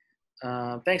Die,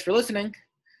 thanks for listening.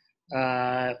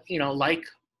 Like,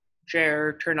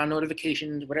 share, turn on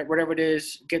notifications, whatever it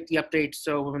is, get the updates.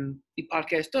 So when the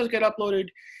podcast does get uploaded,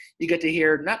 you get to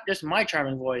hear not just my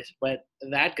charming voice, but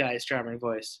that guy's charming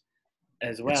voice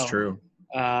as well. It's true.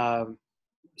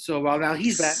 So while now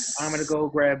he's back, I'm going to go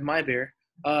grab my beer.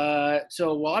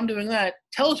 So while I'm doing that,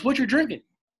 tell us what you're drinking.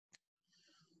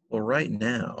 Well, right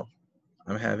now,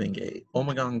 I'm having a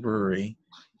Omegang Brewery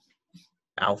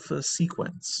Alpha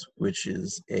Sequence, which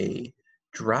is a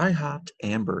dry hopped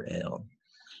amber ale.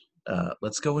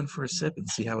 Let's go in for a sip and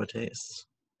see how it tastes.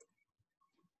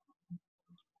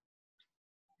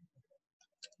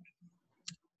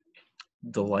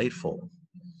 Delightful.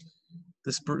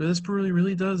 This brewery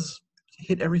really does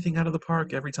hit everything out of the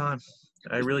park every time.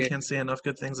 I really can't say enough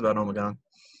good things about Omegang.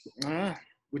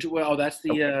 That's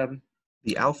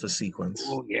the Alpha Sequence.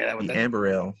 Oh yeah, the amber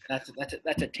ale. That's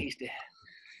a tasty.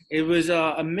 It was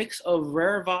a mix of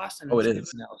Rare Voss and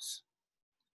something else.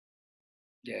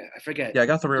 Yeah, I forget. Yeah, I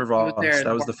got the Rare Voss.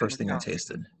 That was the first thing I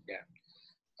tasted.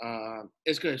 Yeah,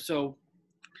 it's good. So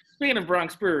speaking of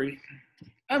Bronx Brewery,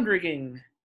 I'm drinking.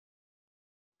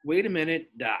 Wait a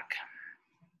minute, Doc.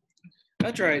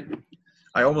 That's right.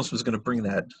 I almost was going to bring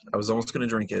that. I was almost going to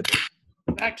drink it.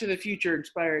 Back to the Future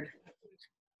inspired.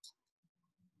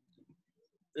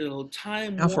 Little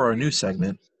time. Now for our new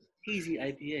segment. Hazy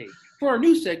IPA. For our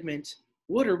new segment,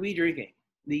 what are we drinking?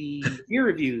 The beer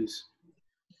reviews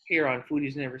here on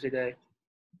Foodies Never Say Die.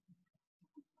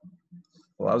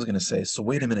 Well, I was going to say, so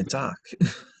wait a minute, Doc.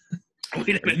 Wait a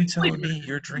minute. Are you telling me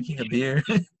you're drinking a beer?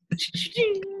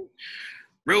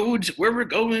 Roads, where we're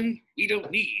going, we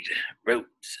don't need roads.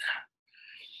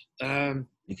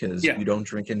 Because you don't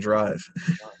drink and drive.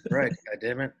 Right, God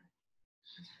damn it.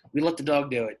 We let the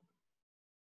dog do it.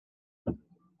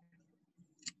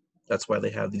 That's why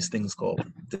they have these things called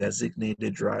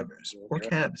designated drivers or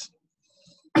cabs.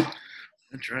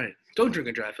 That's right. Don't drink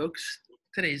and drive, folks.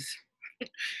 Today's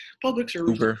public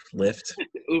service. Uber, Lyft.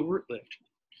 Uber, Lyft.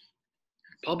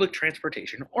 Public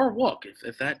transportation or walk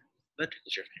if that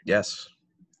tickles your fancy. Yes.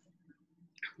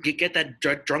 Get that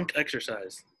drunk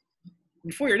exercise.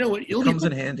 Before you know it, it comes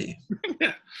in handy.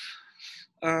 Yeah.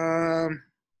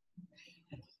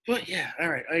 But yeah, all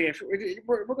right.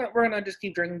 We're gonna just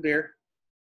keep drinking beer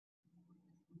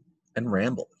and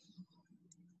ramble.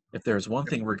 If there's one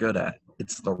thing we're good at,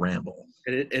 it's the ramble.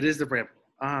 It is the ramble.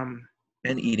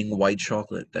 And eating white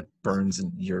chocolate that burns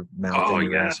in your mouth and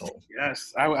your asshole.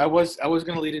 Yes, I was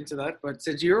gonna lead into that, but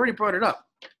since you already brought it up,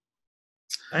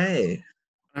 hey,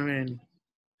 I mean,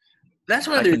 that's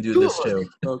why I there's can do two this of us. too.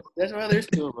 Folks. That's why there's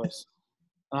two of us.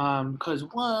 Because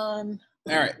one.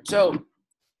 All right, so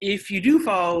if you do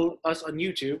follow us on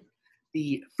YouTube,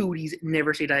 the Foodies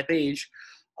Never Say Die page,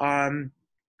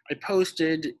 I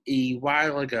posted a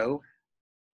while ago.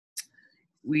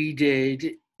 We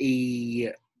did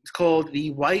it's called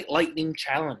the White Lightning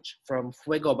Challenge from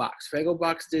Fuego Box. Fuego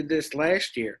Box did this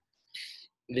last year.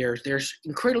 There's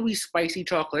incredibly spicy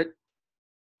chocolate.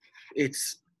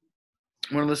 It's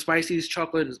one of the spiciest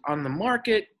chocolates on the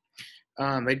market.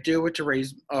 They do it to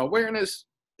raise awareness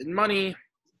and money.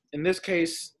 In this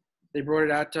case, they brought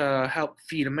it out to help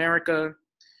feed America.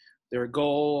 Their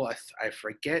goal, I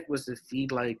forget, was to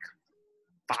feed like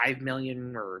 5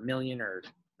 million or a million or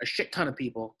a shit ton of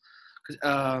people.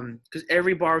 Because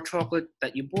every bar of chocolate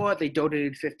that you bought, they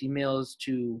donated 50 meals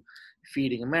to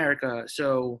Feeding America.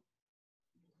 So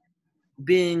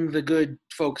being the good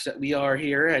folks that we are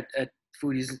here at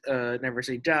Foodies Never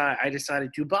Say Die, I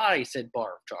decided to buy said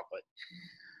bar of chocolate.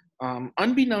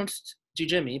 Unbeknownst to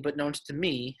Jimmy, but known to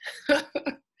me,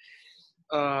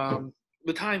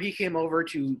 the time he came over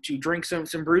to drink some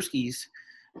brewskis,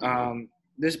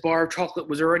 this bar of chocolate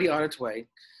was already on its way.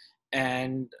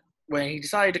 And when he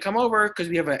decided to come over, because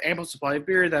we have an ample supply of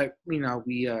beer that, we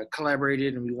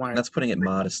collaborated and we wanted. That's putting it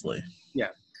modestly. Yeah.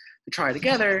 To try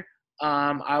together,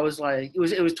 I was like,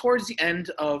 it was towards the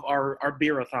end of our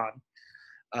beer-a-thon,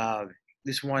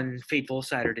 this one fateful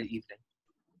Saturday evening.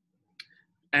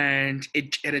 And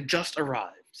it had just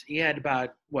arrived. He had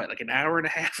about, like an hour and a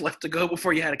half left to go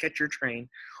before you had to catch your train.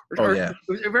 Yeah.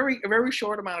 It was a very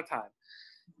short amount of time.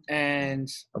 And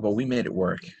but we made it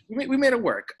work. We made it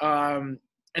work.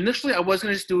 Initially, I was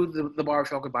going to just do the bar of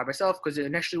chocolate by myself because it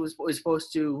initially was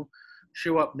supposed to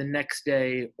show up the next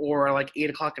day or like 8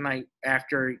 o'clock at night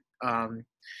after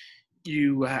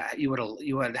you had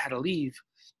to leave.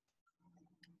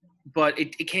 But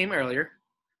it came earlier.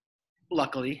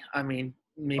 Luckily, I mean,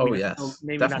 maybe. Yes,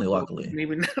 maybe definitely not, luckily.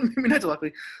 Maybe not so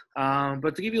luckily.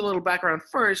 But to give you a little background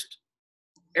first,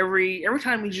 every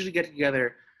time we usually get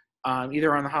together,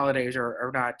 either on the holidays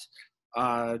or not.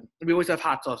 We always have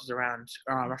hot sauces around.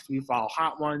 We follow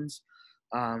hot ones.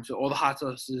 So all the hot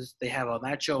sauces they have on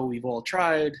that show, we've all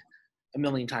tried a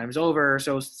million times over.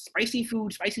 So spicy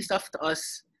food, spicy stuff to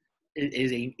us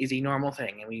is a normal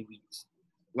thing, and we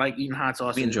like eating hot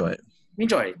sauces. We enjoy it. We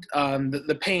enjoy it.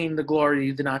 The pain, the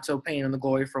glory, the not so pain, and the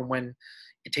glory from when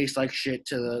it tastes like shit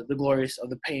to the glorious of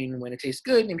the pain when it tastes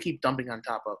good, and keep dumping on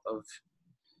top of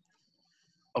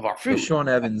our food. Yeah, Sean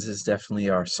Evans is definitely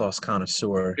our sauce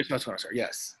connoisseur. Sauce connoisseur,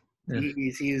 yes. Yeah.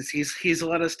 He's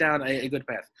led us down a good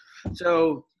path.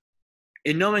 So,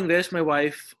 in knowing this, my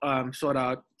wife found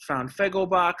Fego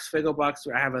Box. Fego Box,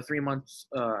 I have a 3 month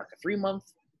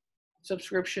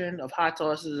subscription of hot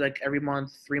sauces. Like every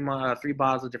month, 3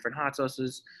 bottles of different hot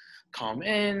sauces come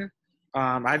in.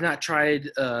 I've not tried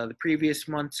the previous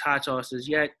month's hot sauces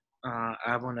yet.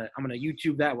 I'm gonna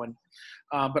YouTube that one.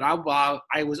 But while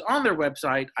I was on their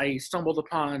website, I stumbled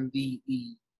upon the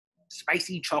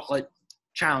spicy chocolate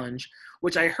challenge,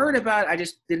 which I heard about. I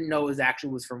just didn't know it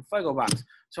was from Fego Box.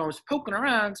 So I was poking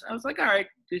around. I was like, all right,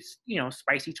 it's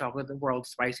spicy chocolate, the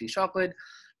world's spiciest chocolate,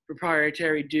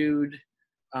 proprietary dude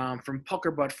from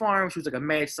Pucker Butt Farms, who's like a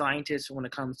mad scientist when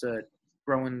it comes to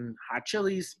growing hot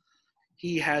chilies.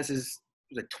 He has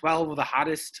 12 of the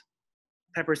hottest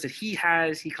peppers that he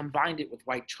has. He combined it with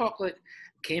white chocolate,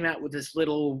 came out with this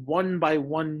little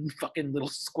 1x1 fucking little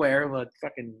square of a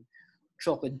fucking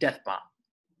chocolate death bomb.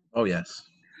 Oh yes.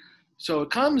 So it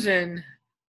comes in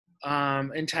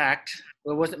intact.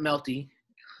 Well, it wasn't melty,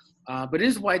 but it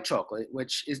is white chocolate,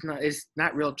 which is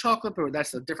not real chocolate, but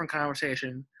that's a different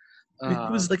conversation.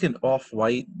 It was like an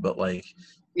off-white, but like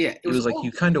yeah, it was like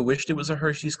you kind of wished it was a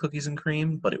Hershey's Cookies and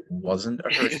Cream, but it wasn't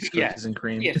a Hershey's Cookies and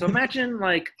Cream. Yeah, so imagine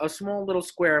like a small little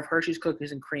square of Hershey's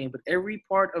Cookies and Cream, but every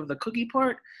part of the cookie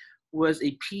part was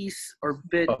a piece or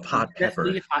bit of hot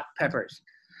peppers.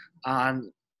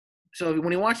 So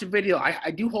when you watch the video,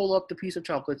 I do hold up the piece of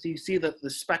chocolate, so you see the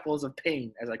speckles of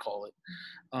pain, as I call it,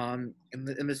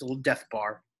 in this little death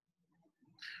bar.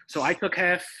 So I took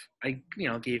half. I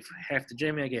gave half to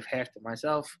Jimmy. I gave half to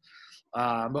myself.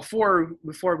 Before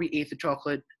we ate the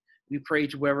chocolate, we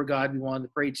prayed to whoever God we wanted to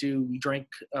pray to. We drank.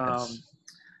 Yes.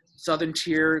 Southern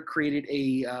Tier created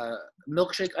a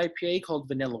milkshake IPA called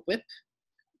Vanilla Whip,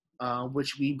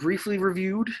 which we briefly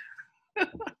reviewed.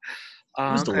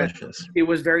 It was delicious. It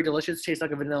was very delicious. It tastes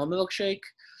like a vanilla milkshake.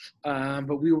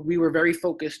 But we were very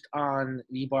focused on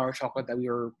the bar of chocolate that we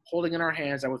were holding in our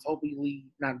hands. I was hopefully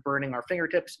not burning our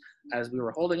fingertips as we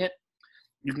were holding it.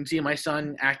 You can see my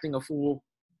son acting a fool,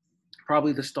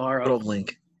 probably the star of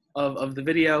the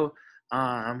video.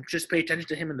 Just pay attention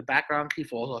to him in the background. He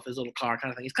falls off his little car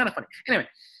kind of thing. It's kind of funny. Anyway,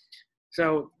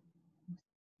 so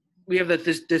we have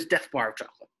this death bar of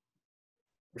chocolate.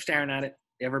 We're staring at it.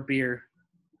 We have our beer.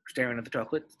 Staring at the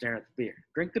chocolate, staring at the beer.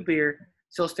 Drink the beer,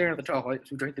 still staring at the chocolate, so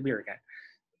we drink the beer again.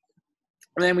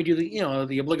 And then we do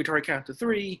the obligatory count to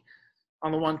 3.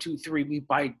 On the 1, 2, 3, we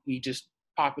bite, we just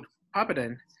pop it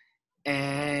in.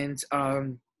 And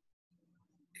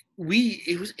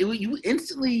you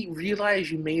instantly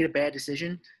realize you made a bad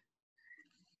decision.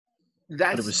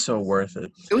 But it was so worth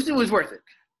it. It was worth it.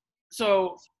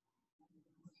 So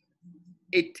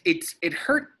it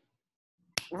hurt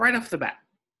right off the bat.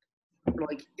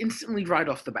 Like instantly right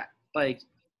off the bat. Like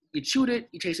you chewed it,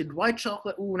 you tasted white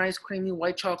chocolate, ooh, nice creamy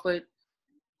white chocolate,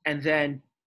 and then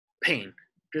pain.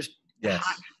 Just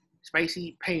hot,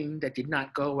 spicy pain that did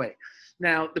not go away.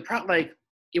 Now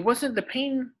it wasn't the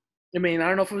pain. I mean, I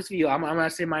don't know if it was for you. I'm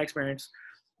gonna say my experience.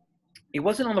 It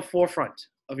wasn't on the forefront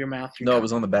of your mouth. No, it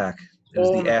was on the back. It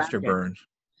was the afterburn.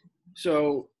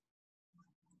 So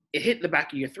it hit the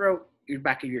back of your throat, your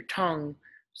back of your tongue.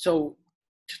 So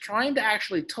trying to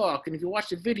actually talk, and if you watch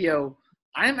the video,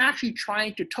 I'm actually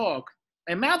trying to talk.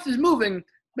 My mouth is moving,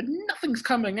 but nothing's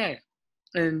coming in.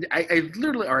 And I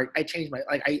literally, I changed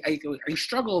I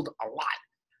struggled a lot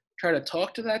trying to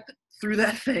talk through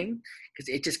that thing, because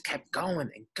it just kept going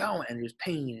and going, and it was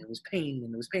pain, and it was pain,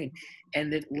 and it was pain,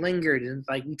 and it lingered, and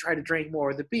like we tried to drink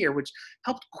more of the beer, which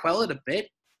helped quell it a bit,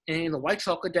 and the white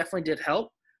chocolate definitely did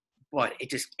help. But it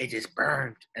just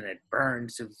burned, and it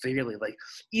burned severely. Like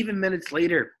even minutes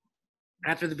later,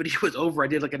 after the video was over, I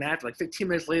did like an after, like 15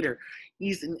 minutes later,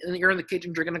 you're in the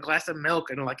kitchen drinking a glass of milk,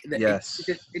 and like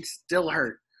it still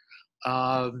hurt.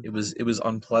 It was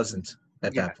unpleasant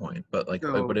at that point, but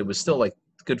but it was still like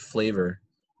good flavor,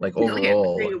 like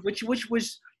overall. Yeah, which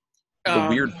was the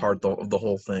weird part of the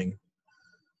whole thing.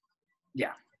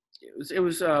 Yeah, it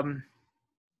was. I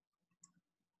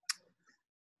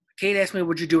Kate asked me,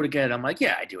 "Would you do it again?" I'm like,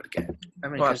 "Yeah, I do it again." I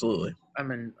mean, Oh, absolutely. I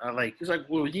mean, he's like,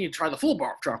 "Well, you need to try the full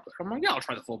bar of chocolate." I'm like, "Yeah, I'll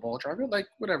try the full bar of chocolate." Like,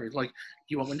 whatever. He's like, "Do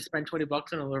you want me to spend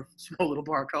 $20 on a small little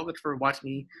bar of chocolate for watch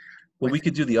me?" Well, we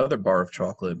could do the other bar of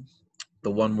chocolate, the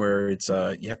one where it's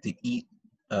you have to eat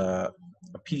a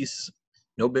piece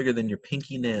no bigger than your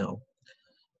pinky nail.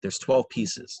 There's 12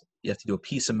 pieces. You have to do a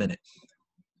piece a minute,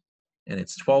 and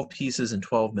it's 12 pieces in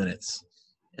 12 minutes,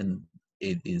 and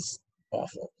it is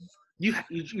awful. You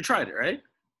tried it, right?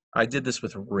 I did this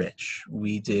with Rich.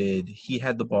 He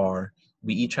had the bar.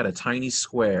 We each had a tiny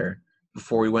square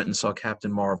before we went and saw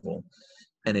Captain Marvel,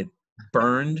 and it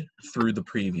burned through the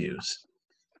previews.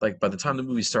 Like, by the time the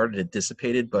movie started, it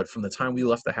dissipated, but from the time we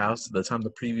left the house to the time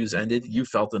the previews ended, you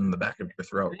felt it in the back of your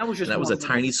throat. That was just and that was a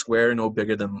tiny square, no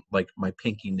bigger than, like, my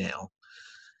pinky nail.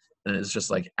 And it's just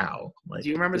like, ow. Like, do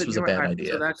you remember this was a bad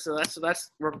idea. So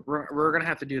that's we're gonna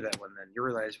have to do that one then. You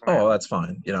realize? Oh, that's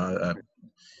fine. We're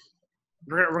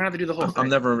gonna have to do the whole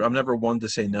thing. I'm never one to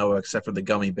say no except for the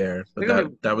gummy bear,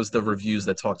 but that was the reviews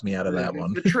that talked me out of that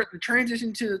one. The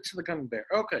transition to the gummy bear.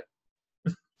 Okay,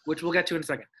 which we'll get to in a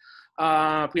second.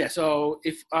 Yeah. So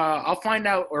if I'll find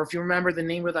out, or if you remember the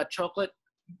name of that chocolate,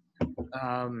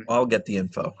 I'll get the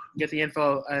info. Get the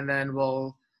info, and then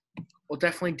we'll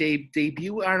definitely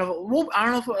debut. I don't know.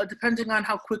 If, depending on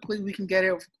how quickly we can get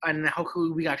it and how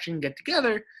quickly we actually can get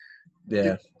together.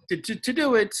 Yeah. To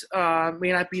do it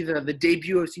may not be the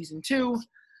debut of season 2,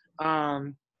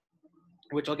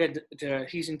 which I'll get to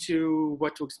season 2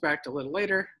 what to expect a little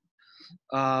later.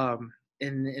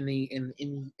 In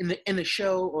the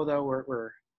show, although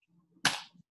we're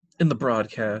in the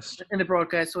broadcast,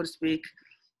 so to speak.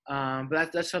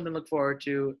 But that's something to look forward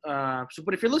to.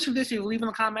 But if you're listening to this, you leave in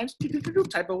the comments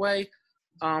type of way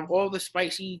all the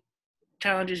spicy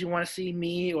challenges you want to see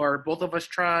me or both of us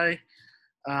try.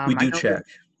 We do check.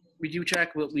 We do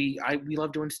check. We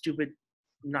love doing stupid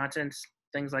nonsense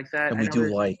things like that. And we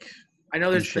do like. I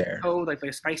know there's the toe, like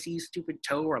a spicy stupid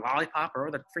toe or lollipop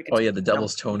or the freaking. Oh yeah, the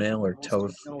devil's toenail or toe.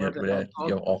 Oh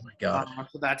my god.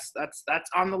 So that's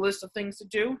on the list of things to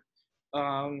do.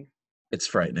 It's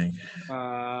frightening.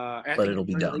 But it'll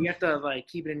be done. You have to like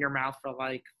keep it in your mouth for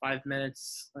like 5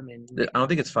 minutes. I mean, I don't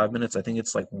think it's 5 minutes. I think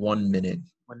it's like 1 minute.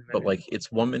 1 minute. But like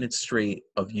it's 1 minute straight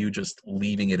of you just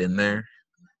leaving it in there,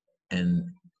 and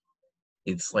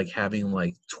it's like having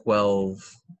like 12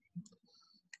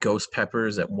 ghost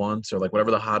peppers at once, or like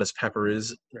whatever the hottest pepper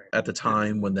is at the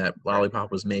time when that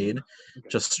lollipop was made,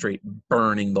 just straight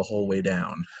burning the whole way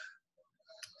down.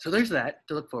 So there's that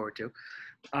to look forward to.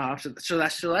 So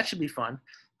that should be fun.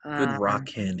 Good rock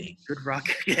candy. Good rock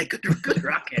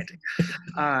candy.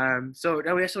 So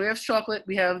we have chocolate.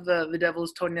 We have the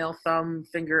devil's toenail, thumb,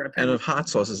 finger, appendix. And of hot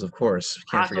sauces, of course.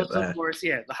 Can't forget that. Of course,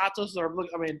 yeah. The hot sauces are.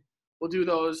 I mean, we'll do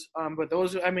those. But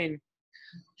those, I mean,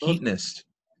 Heatness.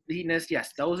 The Heatness,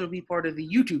 yes, those will be part of the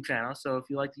YouTube channel. So if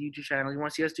you like the YouTube channel, you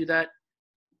want to see us do that,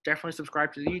 definitely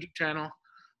subscribe to the YouTube channel.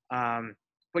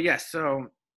 But yes, so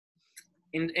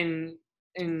in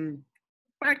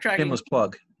backtracking, Endless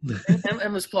plug.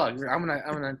 endless plug. I'm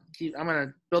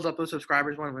gonna build up those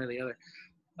subscribers one way or the other.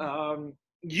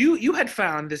 You had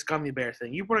found this gummy bear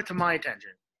thing. You brought it to my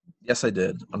attention. Yes, I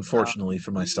did. Unfortunately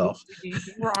for myself. You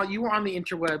were on the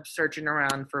interweb searching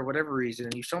around for whatever reason,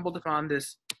 and you stumbled upon the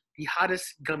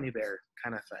hottest gummy bear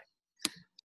kind of thing.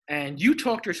 And you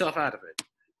talked yourself out of it.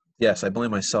 Yes, I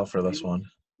blame myself for this one.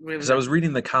 Because I was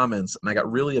reading the comments, and I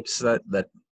got really upset that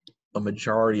a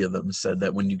majority of them said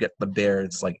that when you get the bear,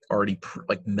 it's like already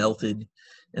melted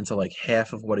into like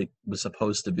half of what it was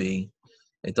supposed to be.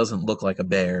 It doesn't look like a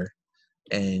bear,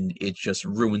 and it just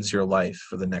ruins your life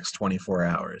for the next 24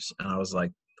 hours. And I was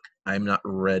like, I'm not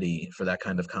ready for that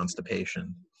kind of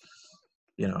constipation.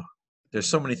 There's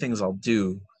so many things I'll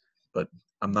do, but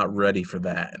I'm not ready for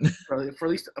that.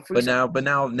 But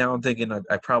now I'm thinking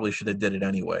I probably should have did it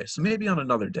anyway. So maybe on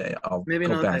another day I'll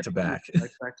go back to back.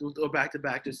 We'll go back to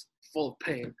back, just full of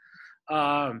pain.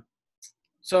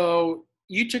 So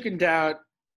you chickened out.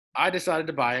 I decided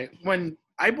to buy it. When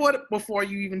I bought it before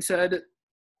you even said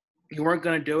you weren't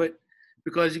going to do it,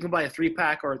 because you can buy a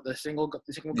 3-pack or the single gummy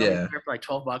for like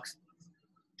 $12.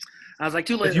 I was like,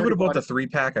 too late. If you would have bought the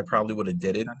 3-pack, I probably would have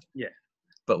did it. Yeah.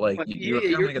 But like you were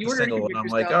going to get the single, and I'm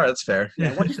like, all right, that's fair.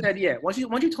 Yeah. Once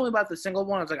you told me about the single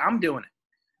one, I was like, I'm doing it.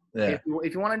 Yeah.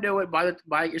 If you want to do it, buy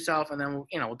it yourself, and then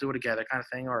we'll do it together, kind of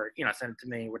thing, or send it to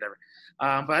me, whatever.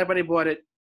 But everybody bought it. It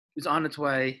was on its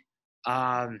way,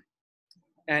 and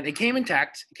it came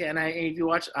intact. And if you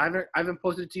watch, I haven't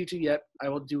posted it to YouTube yet. I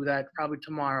will do that probably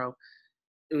tomorrow.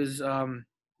 It was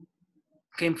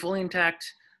came fully intact.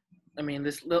 I mean,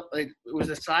 it was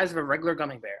the size of a regular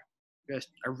gummy bear, just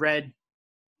a red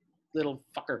little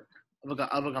fucker of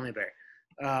a gummy bear.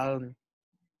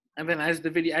 And then as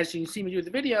you see me do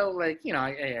the video, like, I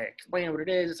explain what it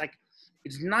is.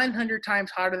 It's 900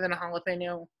 times hotter than a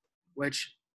jalapeno,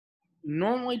 which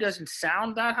normally doesn't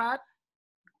sound that hot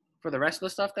for the rest of the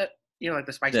stuff that, like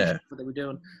the spicy stuff that we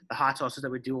do, the hot sauces that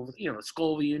we do with, the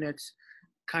Scoville units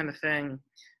kind of thing.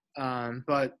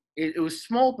 But it was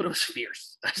small, but it was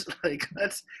fierce. That's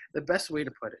the best way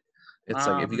to put it. It's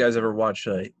like, if you guys ever watch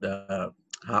the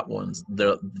Hot Ones,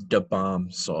 the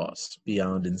bomb sauce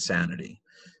Beyond Insanity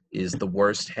is the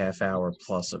worst half hour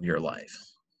plus of your life.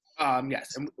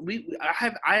 Yes, and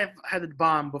I have had the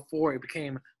bomb before it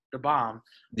became the bomb.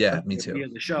 Yeah, me too.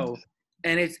 The show,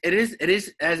 and it is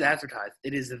as advertised.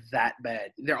 It is that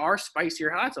bad. There are spicier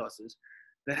hot sauces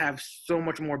that have so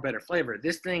much more better flavor.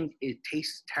 This thing, it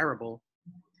tastes terrible,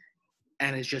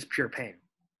 and it's just pure pain.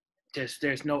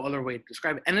 There's no other way to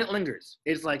describe it, and it lingers.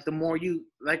 It's like the more you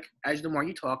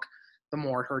talk, the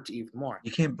more it hurts even more.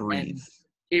 You can't breathe.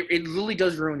 It literally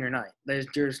does ruin your night.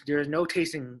 There's no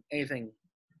tasting anything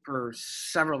for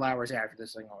several hours after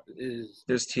this thing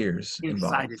there's tears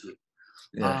inside involved. of you.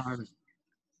 Yeah.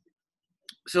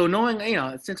 So knowing,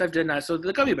 since I've done that, so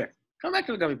the gummy bear. Come back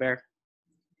to the gummy bear.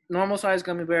 Normal size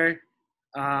gummy bear.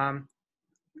 And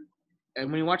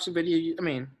when you watch the video,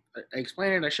 I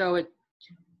explain it, I show it.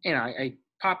 I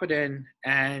pop it in,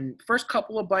 and first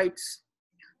couple of bites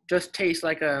just taste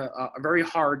like a very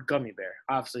hard gummy bear,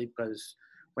 obviously, because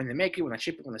when they make it, when they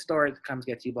ship it, when they store it comes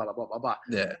get you, blah, blah, blah, blah, blah.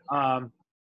 Yeah.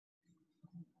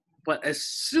 But as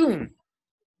soon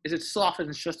as it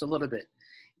softens just a little bit,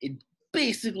 it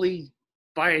basically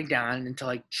biting down into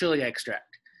like chili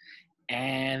extract.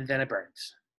 And then it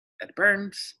burns. And it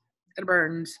burns, and it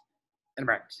burns, and it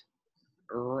burns.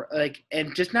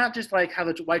 And not just like how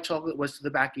the white chocolate was to the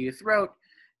back of your throat,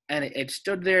 and it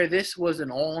stood there. This was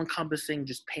an all-encompassing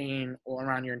just pain all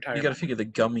around your entire. You got to figure the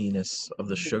gumminess of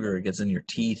the sugar gets in your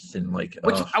teeth and like.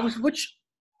 Which I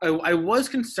was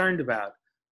concerned about,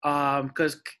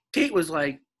 because Kate was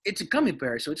like, "It's a gummy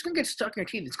bear, so it's gonna get stuck in your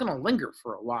teeth. It's gonna linger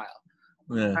for a while."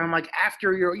 Yeah. And I'm like,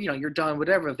 after you're done,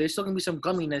 whatever. There's still gonna be some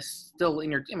gumminess still in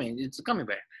your. It's a gummy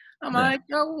bear. I'm like,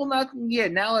 oh, well, not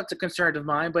yet. Now that's a concern of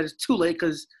mine, but it's too late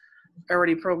because I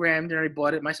already programmed and already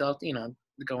bought it myself, to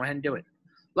go ahead and do it.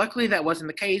 Luckily, that wasn't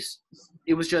the case.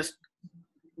 It was just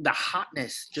the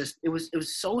hotness. It was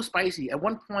so spicy. At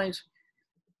one point,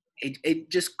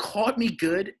 it just caught me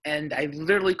good, and I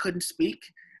literally couldn't speak.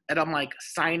 And I'm like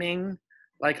signing,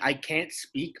 like I can't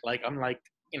speak. Like I'm like,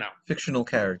 fictional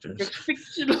characters.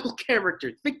 Fictional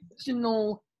characters.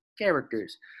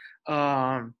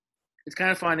 It's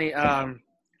kind of funny. A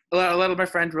lot of my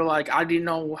friends were like, I didn't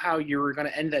know how you were going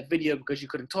to end that video because you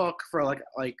couldn't talk for like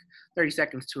 30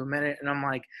 seconds to a minute. And I'm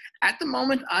like, at the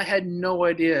moment, I had no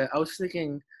idea. I was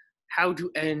thinking how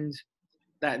to end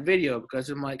that video because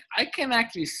I'm like, I can't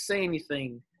actually say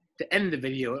anything to end the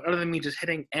video other than me just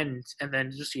hitting end and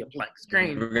then just see a blank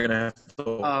screen. We're going to have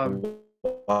to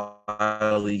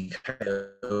wily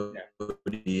coyote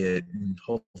it and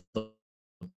hold the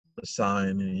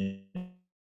sign.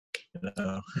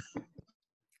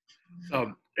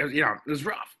 So it was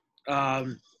rough.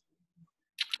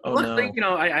 Luckily,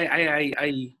 no.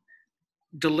 I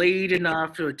delayed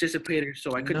enough to anticipate it,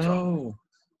 so I could talk.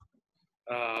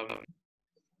 We're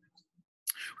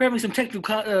having some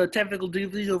technical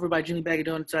difficulties over by Jimmy Bag of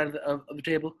Dougnuts side of the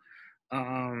table.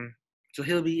 So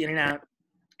he'll be in and out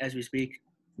as we speak.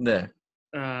 Yeah.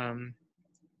 So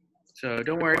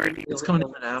don't worry. It's coming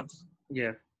in and out.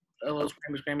 Yeah. A little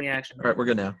scrammy action. All right, we're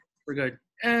good now. We're good.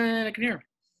 And I can hear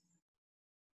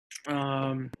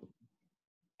him.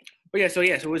 But so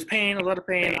it was pain, a lot of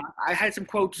pain. I had some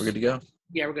quotes. We're good to go.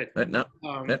 Yeah, we're good. No.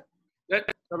 The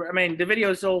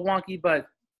video is so wonky, but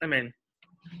I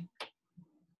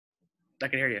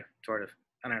can hear you, sort of.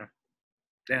 I don't know.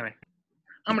 Anyway.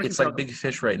 It's like Big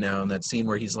Fish right now in that scene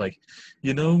where he's like,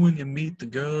 when you meet the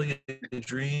girl, you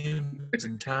dreams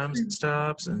and time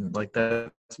stops, and like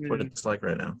that's what it's like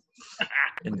right now.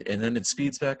 And then it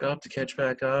speeds back up to catch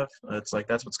back up. It's like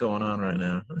that's what's going on right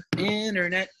now.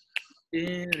 Internet.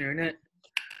 It's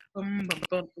all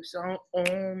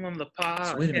on the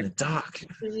pod. Wait a minute, Doc.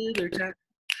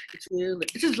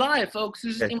 This is live, folks.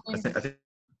 This is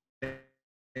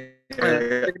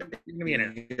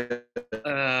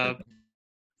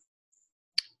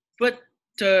But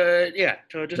to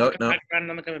just background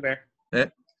on the gummy bear. Yeah.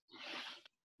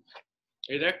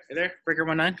 Are you there? Breaker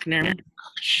 19, can you hear me?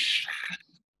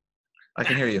 I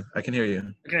can hear you. I can hear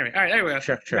me. All right, there we go.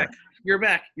 Check. You're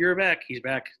back. He's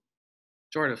back.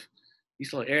 Sort of. He's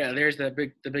still there's the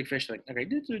big fish thing. Okay.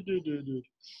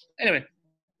 Anyway.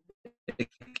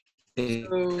 It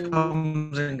So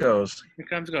comes and goes. here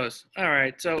comes goes. All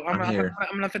right. So I'm here,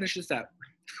 I'm gonna finish this out.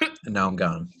 and now I'm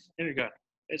gone. Here we go.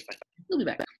 It's fine. We'll be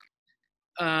back.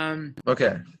 Um.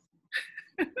 Okay.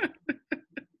 I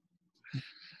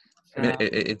mean, uh,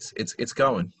 it's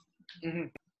going,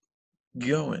 mhm.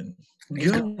 going,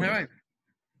 He's gone. All going, right.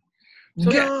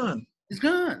 So yeah, gone. he's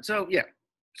gone. So yeah,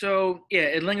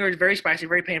 it lingers. Very spicy.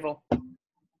 Very painful.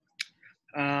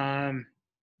 Um.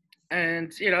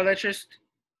 And that's just.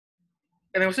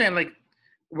 And I was saying like,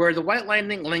 where the white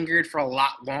lightning lingered for a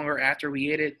lot longer after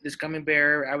we ate it. This gummy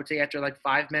bear, I would say after like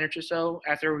 5 minutes or so,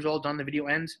 after it was all done, the video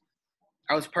ends.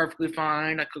 I was perfectly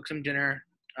fine. I cooked some dinner,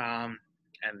 and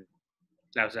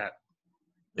that was that.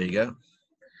 There you go.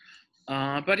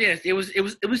 But yeah, it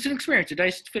was an experience, a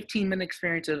nice 15-minute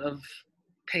experience of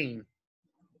pain.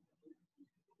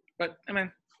 But I mean,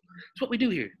 it's what we do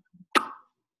here.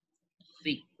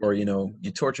 See, Or you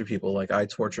torture people like I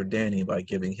tortured Danny by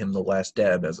giving him the last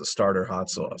dab as a starter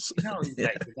hot sauce. Yeah.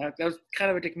 that was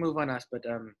kind of a dick move on us, but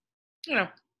you know,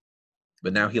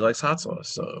 But now he likes hot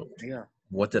sauce. So yeah,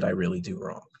 what did I really do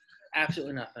wrong?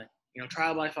 absolutely nothing.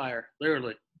 Trial by fire,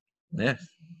 literally, Yeah.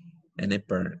 And it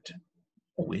burned.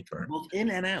 Oh, it burned. both in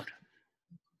and out.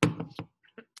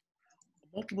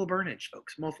 Multiple burnage,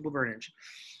 folks. Multiple burnage.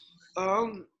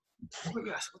 But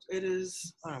yes, it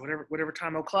is whatever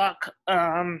time o'clock.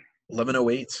 11:08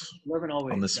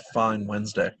 11:08 on this fine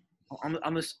Wednesday.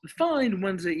 on this fine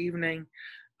Wednesday evening.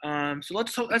 So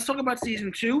let's talk about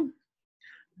season 2,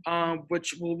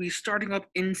 which will be starting up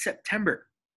in September,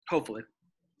 hopefully.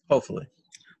 Hopefully.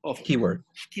 Keyword.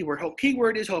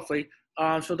 Keyword is hopefully.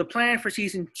 So the plan for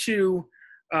season 2,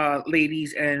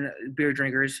 ladies and beer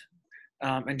drinkers,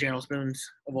 and general spoons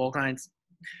of all kinds.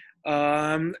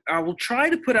 I will try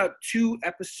to put out 2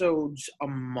 episodes a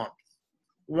month.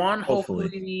 One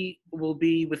hopefully will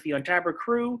be with the Untabber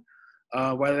crew,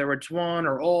 whether it's one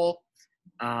or all.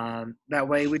 That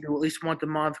way we do at least once a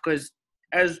month, because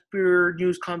as beer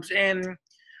news comes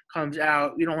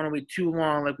out, we don't want to wait too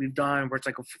long like we've done, where it's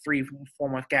like a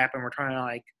 3-4 month gap and we're trying to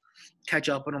like catch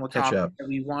up on all the topics that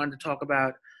we wanted to talk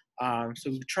about. So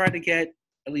we try to get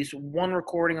at least one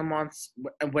recording a month,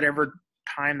 whatever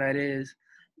time that is.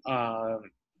 So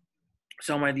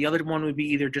the other one would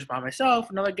be either just by myself,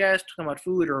 another guest, talking about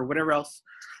food or whatever else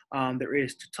there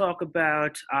is to talk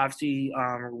about. Obviously,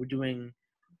 we're doing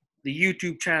the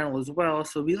YouTube channel as well.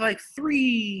 So it'll be like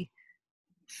 3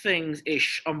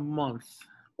 things-ish a month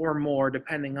or more,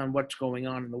 depending on what's going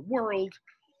on in the world.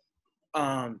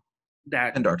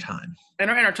 And our time. And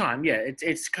our time, yeah.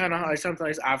 It's kind of,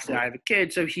 sometimes, obviously, I have a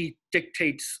kid, so he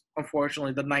dictates,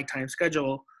 unfortunately, the nighttime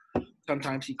schedule.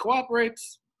 Sometimes he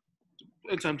cooperates,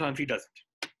 and sometimes he doesn't.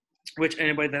 Which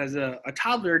anybody that has a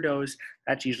toddler knows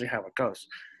that's usually how it goes.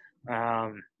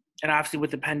 And obviously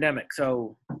with the pandemic,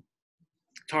 so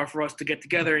it's hard for us to get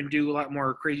together and do a lot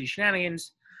more crazy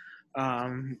shenanigans.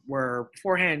 Where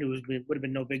beforehand would have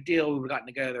been no big deal. We would have gotten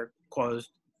together, caused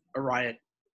a riot.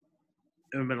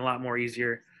 It would have been a lot more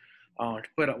easier to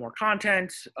put up more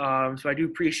content. So I do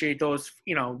appreciate those,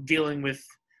 dealing with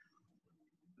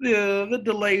the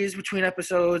delays between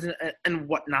episodes and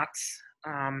whatnots.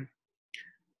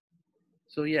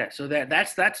 So yeah, so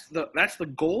that's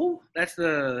the goal. That's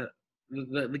the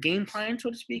game plan,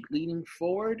 so to speak, leading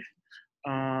forward.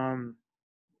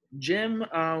 Jim,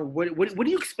 what do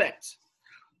you expect?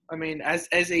 I mean, as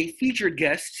a featured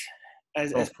guest,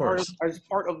 as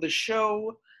part of the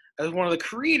show, as one of the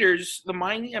creators, the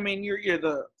mind. I mean, you're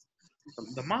the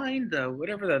mind, the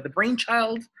whatever, the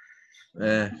brainchild.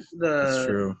 That's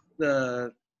true.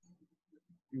 The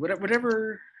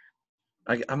whatever.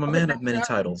 I'm a man of many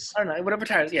titles. I don't know, whatever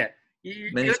titles. Yeah,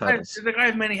 many titles. The guy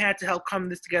of many hats to help come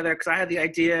this together, because I had the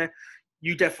idea.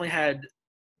 You definitely had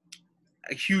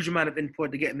a huge amount of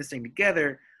input to getting this thing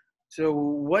together. So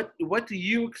what do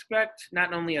you expect,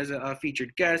 not only as a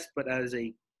featured guest, but as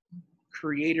a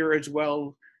creator as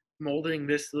well, molding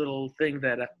this little thing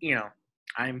that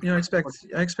I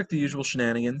expect the usual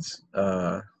shenanigans.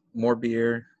 More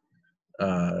beer,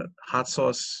 hot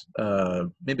sauce,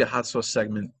 maybe a hot sauce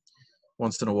segment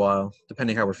once in a while,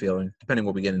 depending how we're feeling, depending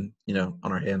what we get on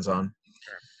our hands on.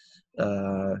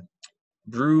 Sure.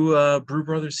 Brew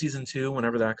Brothers season 2,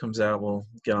 whenever that comes out, we'll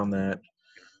get on that.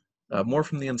 More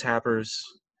from the Untappers,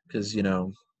 because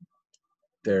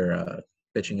they're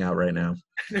bitching out right now.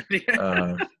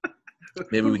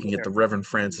 Maybe we can get the Reverend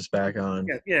Francis back on.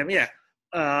 Yeah.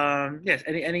 Yes.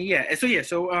 Yeah. So yeah.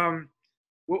 So I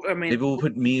mean, maybe we'll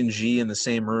put me and G in the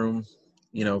same room.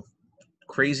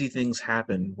 Crazy things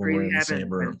happen when we're in the same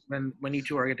room. When you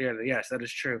two are together. Yes, that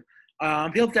is true.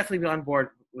 He'll definitely be on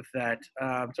board with that.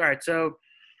 All right. So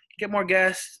get more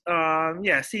guests.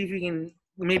 See if we can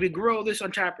maybe grow this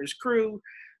on Chapper's crew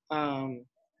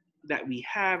that we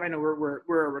have. I know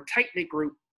we're a tight knit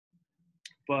group,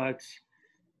 but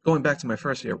going back to my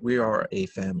first year, we are a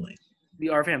family. We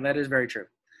are family. That is very true.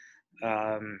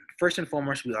 First and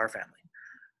foremost, we are family.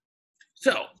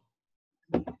 So,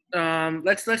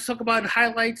 let's talk about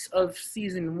highlights of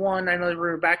season 1. I know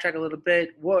we're gonna backtrack a little bit.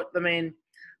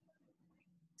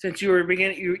 Since you were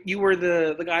you were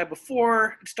the guy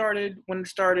before it started, when it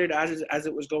started, as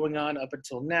it was going on up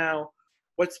until now.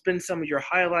 What's been some of your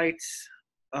highlights?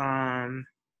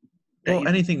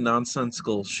 Anything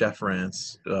nonsensical chef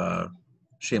rants,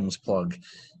 shameless plug,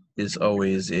 is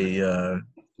always a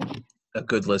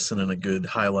good listen and a good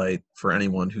highlight for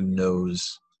anyone who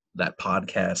knows that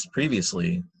podcast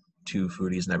previously. Two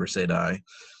Foodies Never Say Die.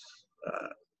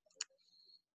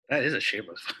 That is a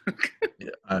shameless. Yeah,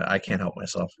 I can't help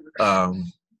myself.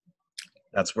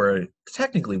 That's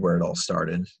technically where it all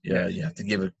started. Yeah, you have to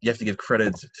give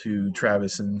credit to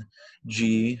Travis and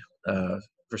G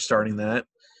for starting that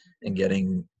and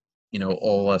getting,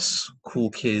 all us cool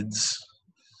kids,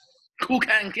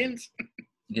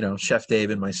 Chef Dave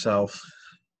and myself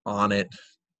on it,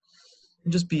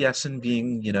 and just BSing,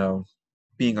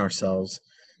 being ourselves.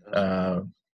 I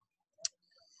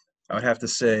would have to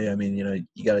say,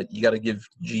 you gotta give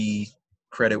G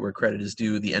credit where credit is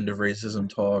due. The end of racism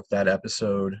talk, that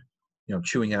episode,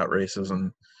 chewing out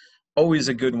racism, always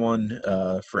a good one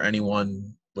for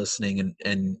anyone listening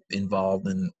and involved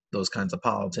in those kinds of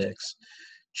politics.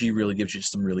 G really gives you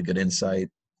some really good insight,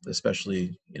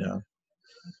 especially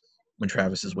when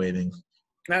Travis is waving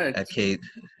at Kate.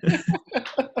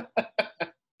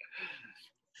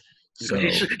 So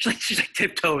she's like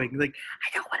tiptoeing, like, I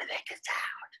don't want to make this sound.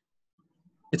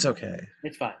 It's okay.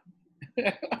 It's fine.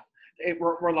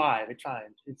 We're live. It's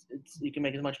fine. It's you can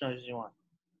make as much noise as you want.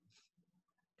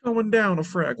 Going down a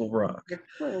Fraggle Rock.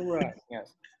 Fraggle Rock,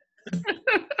 yes.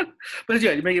 But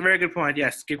yeah, you make a very good point.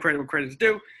 Yes, give credit where credit is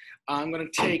due. I'm going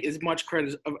to take as much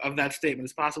credit of that statement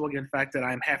as possible, given the fact that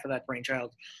I'm half of that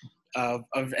brainchild of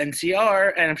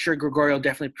NCR, and I'm sure Gregorio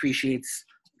definitely appreciates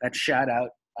that shout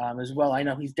out as well. I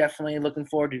know he's definitely looking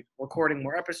forward to recording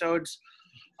more episodes.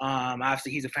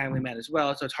 Obviously, he's a family man as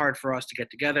well, so it's hard for us to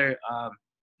get together.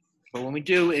 But when we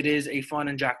do, it is a fun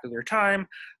and jocular time.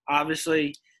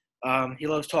 Obviously, he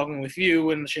loves talking with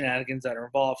you and the shenanigans that are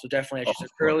involved. So definitely, as you said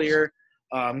earlier,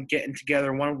 getting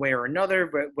together one way or another,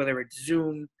 but whether it's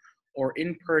Zoom or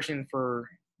in person for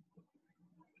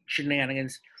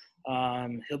shenanigans,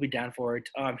 he'll be down for it.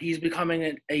 He's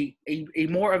becoming a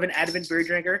more of an avid beer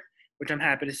drinker, which I'm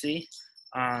happy to see.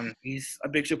 He's a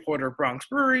big supporter of Bronx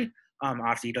Brewery.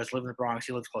 Obviously, he does live in the Bronx.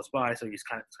 He lives close by, so he's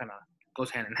kind of goes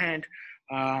hand in hand.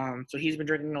 So he's been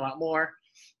drinking a lot more,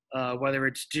 whether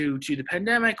it's due to the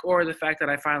pandemic or the fact that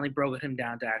I finally broke him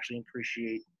down to actually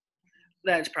appreciate.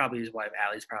 That's probably his wife,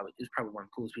 Allie. Is probably one of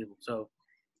the coolest people. So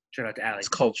shout out to Allie. It's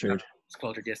cultured. It's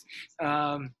cultured, yes.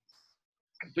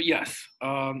 But yes,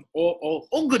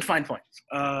 all good fine points.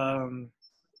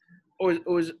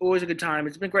 Always a good time.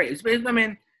 It's been great.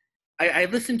 I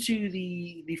listened to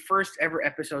the first ever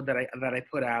episode that I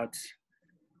put out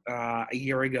a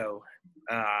year ago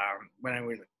when I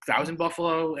was in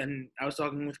Buffalo and I was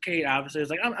talking with Kate. Obviously, I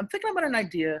was like, I'm thinking about an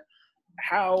idea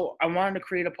how I wanted to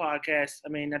create a podcast. I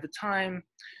mean, at the time,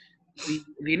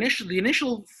 the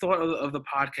initial thought of the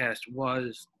podcast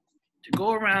was to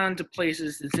go around to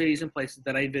places and cities and places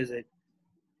that I visit,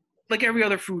 like every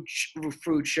other food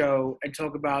show, and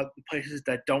talk about the places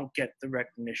that don't get the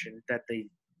recognition that they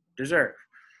deserve.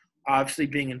 Obviously,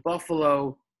 being in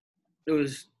Buffalo, it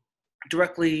was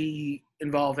directly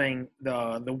involving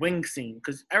the wing scene,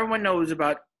 because everyone knows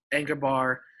about Anchor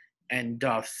Bar and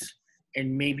Duff's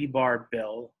and maybe Bar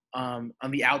Bill. On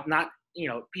the out, not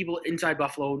people inside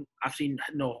Buffalo, I've seen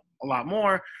know a lot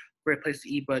more. Great place to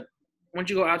eat, but once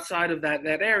you go outside of that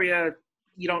area,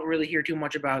 you don't really hear too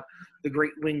much about the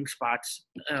great wing spots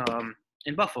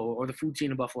in Buffalo, or the food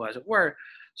scene in Buffalo, as it were.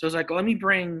 So it's like, let me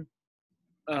bring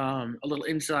a little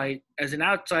insight as an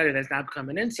outsider that's now become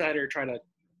an insider, try to,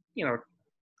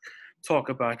 talk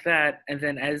about that. And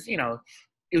then as, I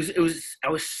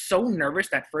was so nervous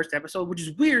that first episode, which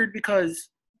is weird because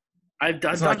it's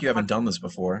not like you haven't done this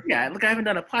before. Yeah, look, I haven't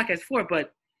done a podcast before,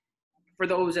 but for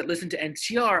those that listen to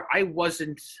NCR, I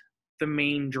wasn't the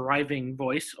main driving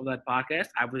voice of that podcast.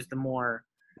 I was the more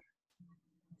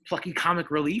plucky comic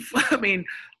relief. I mean,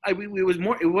 it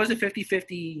was a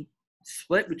 50-50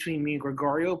 split between me and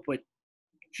Gregorio, but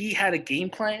he had a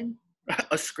game plan,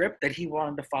 a script that he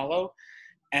wanted to follow.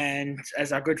 And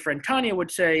as our good friend Tanya would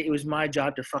say, it was my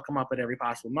job to fuck him up at every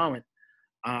possible moment.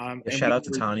 Shout out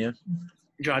to Tanya.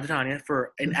 John Tanya,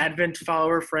 for an Advent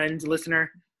follower, friend,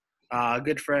 listener,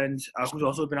 good friend, who's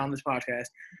also been on this podcast.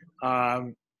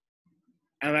 And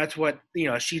that's what,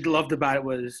 she loved about it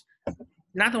was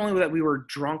not only that we were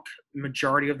drunk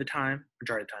majority of the time,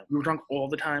 we were drunk all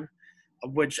the time,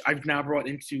 which I've now brought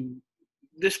into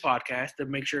this podcast to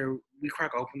make sure we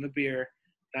crack open the beer.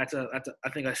 That's I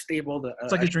think a staple.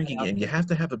 It's like a drinking game. You have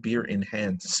to have a beer in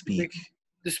hand to speak.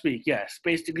 To speak, yes.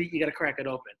 Basically, you got to crack it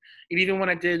open. And even when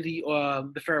I did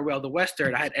the farewell, the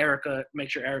Western, I had Erica make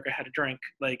sure Erica had a drink.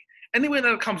 Like anyway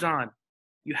that it comes on,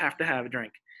 you have to have a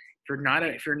drink.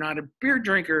 If you're not a beer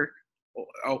drinker,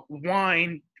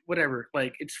 wine, whatever,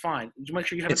 like it's fine. Just make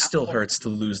sure you have. It still hurts to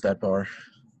lose that bar.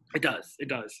 It does.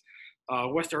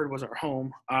 Western was our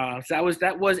home. So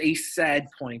that was a sad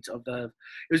point of the.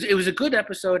 It was a good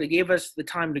episode. It gave us the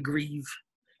time to grieve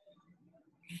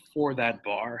for that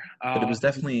bar. But it was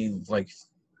definitely like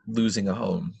losing a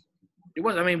home. It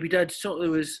was. I mean, we did so. It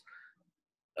was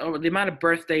the amount of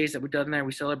birthdays that we done there.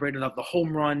 We celebrated the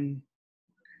home run.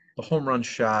 The home run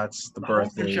shots, the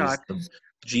birthdays, the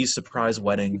G's surprise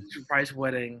wedding.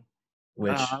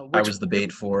 Which I was the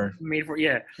bait for. Which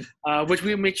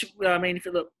we made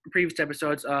for the previous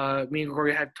episodes. Me and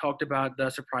Gloria had talked about the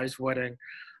surprise wedding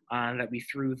that we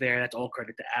threw there. That's all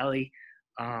credit to Allie,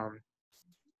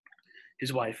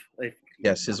 his wife.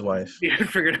 Yes, his wife. You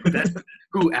figured out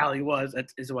who Allie was.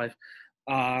 That's his wife.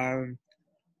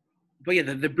 But yeah,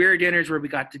 the beer dinners where we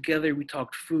got together, we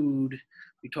talked food,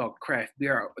 we talked craft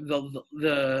beer.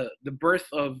 The birth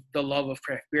of the love of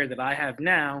craft beer that I have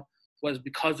now was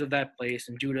because of that place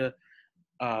and due to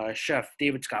Chef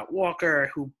David Scott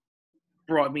Walker, who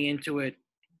brought me into it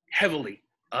heavily.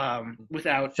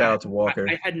 Shout out to Walker.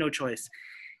 I had no choice.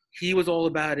 He was all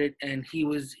about it, and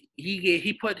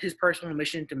he put his personal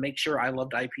mission to make sure I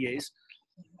loved IPAs.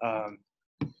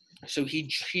 So he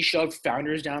shoved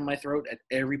founders down my throat at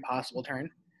every possible turn.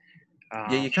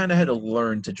 You kind of had to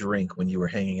learn to drink when you were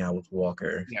hanging out with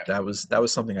Walker. Yeah. That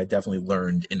was something I definitely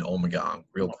learned in Omegang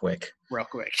real quick.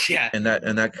 Yeah. And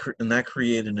that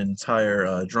created an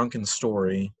entire drunken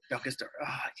story.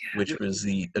 Which was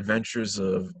the adventures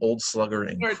of Old Slugger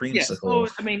and Creamsicle. Yes. Oh,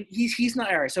 I mean, he's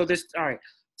not all right. So this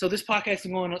podcast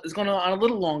is going on a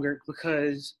little longer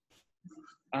because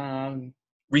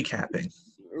recapping.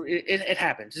 It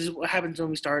happens. This is what happens when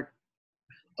we start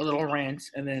a little rant,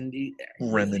 and then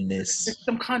reminisce. There's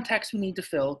some context we need to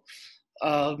fill.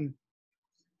 Even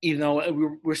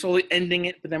though we're slowly ending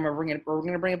it, but then we're going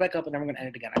to bring it back up, and then we're going to end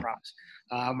it again. I promise.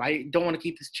 I don't want to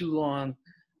keep this too long.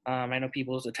 I know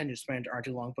people's attention spans aren't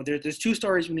too long, but there's two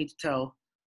stories we need to tell.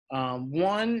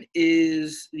 One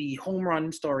is the home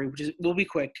run story, which will be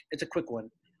quick. It's a quick one.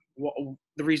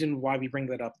 The reason why we bring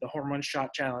that up: the home run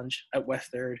shot challenge at West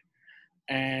Third,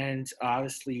 and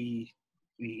obviously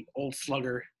the Old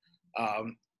Slugger.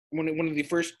 One of the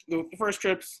first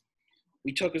trips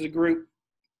we took as a group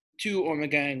to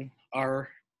Omegang, our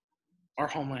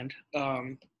homeland,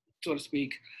 so to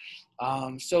speak.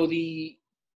 So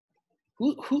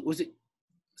who was it?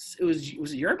 Was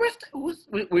it your birthday?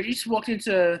 We just walked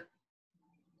into.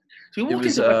 So we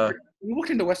walked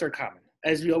into Western Common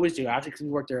as we always do. Obviously, because we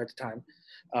worked there at the time.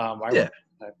 It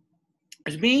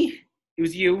was me. It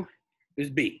was you. It was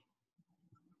B.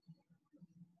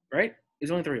 Right? There's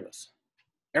only three of us.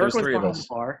 Erica was behind the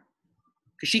bar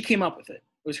because she came up with it.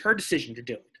 It was her decision to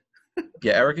do it.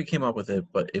 Yeah, Erica came up with it,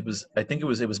 but I think it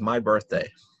was my birthday,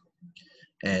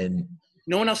 and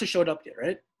no one else has showed up yet,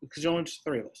 right? Because there's only just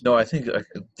three of us. No, I think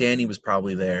Danny was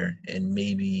probably there, and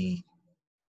maybe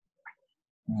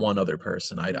one other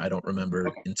person. I don't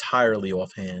remember entirely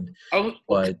offhand.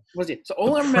 But was it? So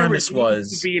all I remember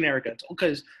was being Erica,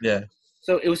 because yeah.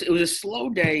 So it was a slow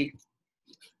day.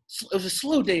 It was a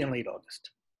slow day in late August.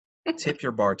 Tip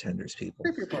your bartenders, people.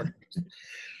 Tip your bartenders.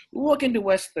 We walk into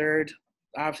West Third.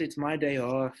 Obviously, it's my day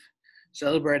off,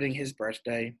 celebrating his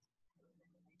birthday,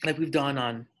 like we've done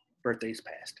on birthdays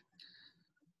past.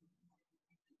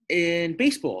 And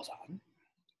baseball's on,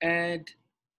 and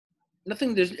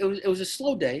nothing. It was a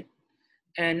slow day,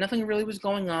 and nothing really was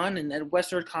going on. And at West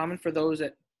Third Common, for those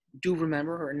that do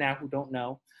remember or now who don't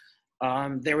know,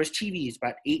 there was TVs,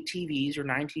 about 8 TVs or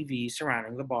 9 TVs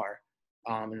surrounding the bar,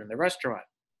 and in the restaurant.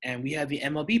 And we had the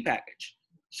MLB package.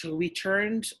 So we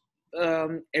turned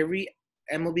every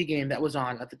MLB game that was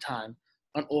on at the time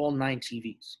on all 9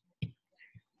 TVs.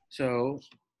 So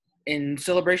in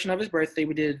celebration of his birthday,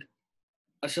 we did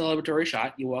a celebratory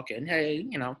shot. You walk in, hey,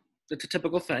 it's a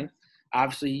typical thing.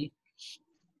 Obviously,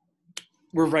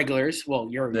 we're regulars. Well,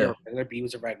 you're a regular. B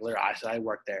was a regular. I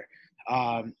worked there.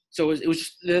 So it was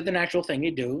just the natural thing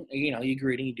you do. You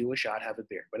greet and you do a shot, have a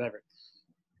beer, whatever.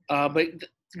 But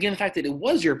again, the fact that it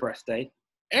was your birthday,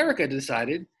 Erica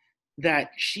decided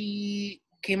that she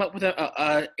came up with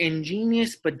a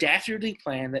ingenious but dastardly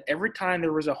plan that every time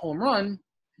there was a home run,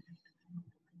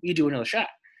 you do another shot.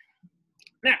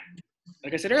 Now,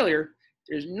 like I said earlier,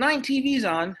 there's 9 TVs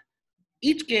on,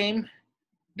 each game,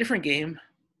 different game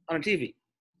on a TV.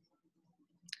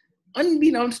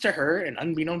 Unbeknownst to her and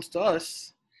unbeknownst to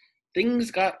us,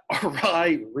 things got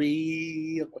awry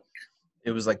real quick.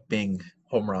 It was like Bing,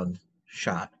 home run,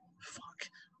 shot. Fuck.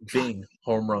 Bing,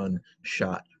 home run,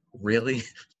 shot. Really?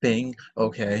 Bing?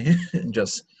 Okay. And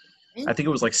just, I think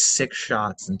it was like 6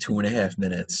 shots in 2.5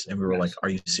 minutes. And we were like, are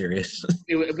you serious?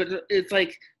 But it's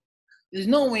like, there's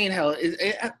no way in hell.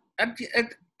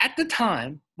 At the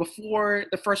time, before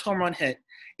the first home run hit,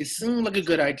 it seemed like a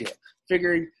good idea.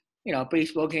 Figured,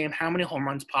 baseball game, how many home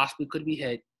runs possibly could be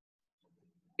hit?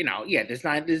 There's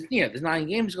 9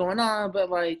 games going on, but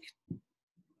like,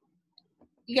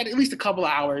 you got at least a couple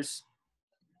of hours,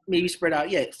 maybe spread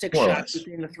out. 6 More or shots less.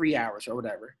 within the 3 hours or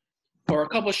whatever, or a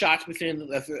couple of shots within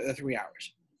the 3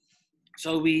 hours.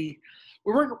 So we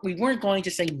weren't going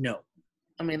to say no.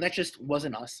 I mean, that just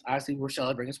wasn't us. Obviously, we're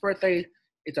celebrating his birthday.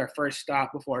 It's our first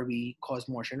stop before we cause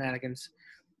more shenanigans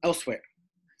elsewhere.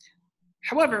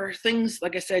 However, things,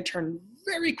 like I said, turned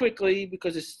very quickly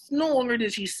because it's no longer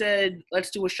that she said,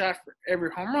 let's do a shot for every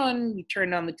home run. We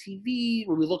turned on the TV,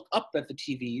 where we looked up at the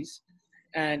TVs,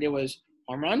 and it was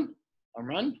home run, home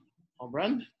run, home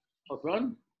run, home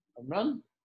run, home run.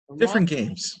 Different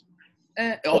games.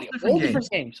 All different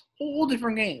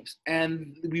games.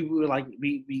 And we were like,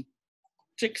 we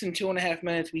 6 and 2.5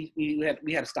 minutes, we had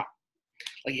to stop.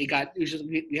 Like we had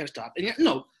to stop. And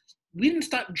no, we didn't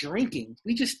stop drinking.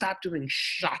 We just stopped doing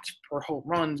shots per home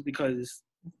runs because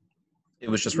it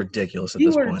was just ridiculous at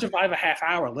this point. You were to survive a half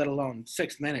hour, let alone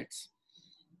 6 minutes.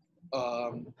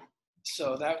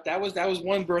 So that was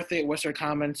one birthday at Western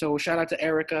Common. So shout out to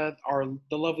Erica,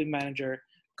 the lovely manager,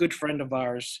 good friend of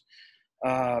ours.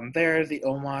 The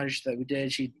homage that we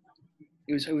did.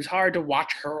 It was hard to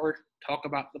watch her talk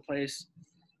about the place.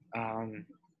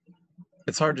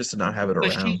 It's hard just to not have it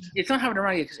around. It's not having it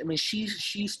around yet because, I mean, she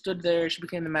stood there. She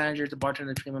became the manager. The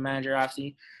bartender became a manager.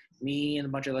 Obviously, me and a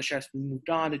bunch of other chefs, we moved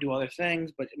on to do other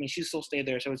things. But, I mean, she still stayed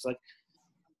there. So it's like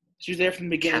she was there from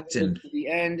the beginning to the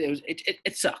end.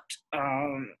 It sucked.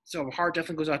 So heart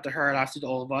definitely goes out to her and obviously to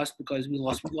all of us because we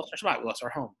lost our spot. We lost our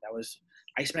home.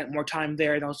 I spent more time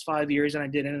there in those 5 years than I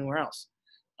did anywhere else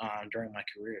during my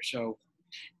career. So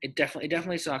it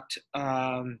definitely sucked.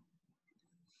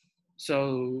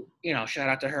 So, shout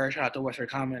out to her, shout out to Western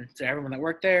Common, to everyone that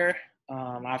worked there,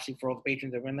 obviously for all the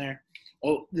patrons that were in there.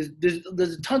 Oh,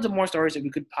 there's tons of more stories that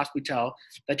we could possibly tell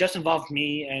that just involved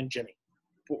me and Jimmy.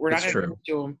 But we're not going to get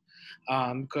into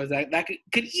them because that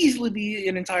could easily be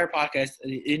an entire podcast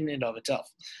in and of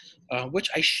itself, which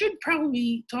I should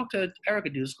probably talk to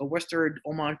Erica do, a Western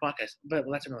Oman podcast, but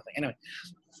that's another thing. Anyway,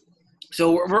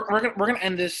 so we're gonna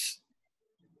end this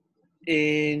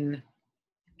in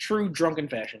true drunken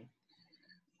fashion.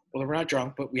 Well, we're not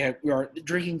drunk, but we are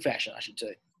drinking fashion, I should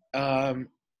say.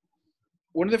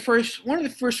 One of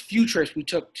the first few trips we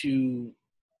took to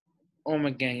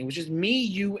Oma Gang, it was just me,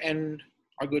 you, and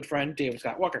our good friend David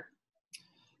Scott Walker.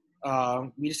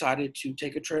 We decided to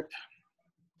take a trip.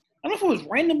 I don't know if it was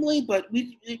randomly, but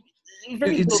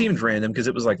it seemed random because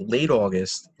it was like late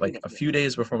August, like a few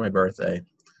days before my birthday,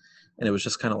 and it was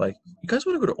just kind of like, you guys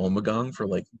want to go to Omegang for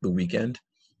like the weekend?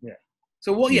 Yeah.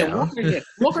 So Walker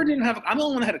didn't have. I'm the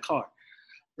only one that had a car.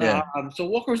 Yeah. So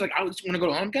Walker was like, I just want to go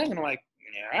to Omegang, and I'm like,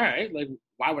 yeah, all right. Like,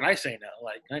 why would I say no?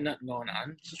 Like, ain't nothing going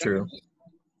on. It's true.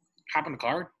 Hop in the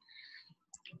car.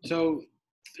 So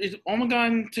it's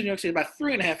Omegang to New York City, about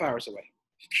 3.5 hours away.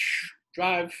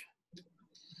 Drive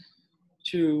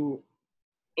to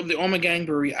the Omegang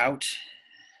Brewery out,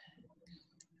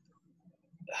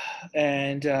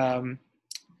 and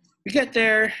we get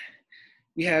there.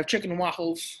 We have chicken and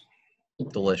waffles.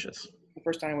 Delicious. The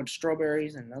first time with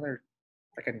strawberries and another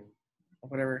freaking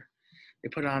whatever they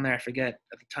put on there, I forget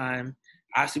at the time.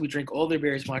 Obviously, we drink all their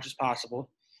beers as much as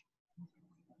possible.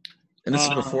 And this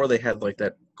is before they had like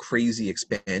that crazy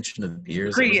expansion of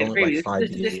beers. It was only like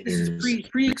 5 years. This is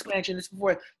pre-expansion. This is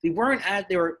before they weren't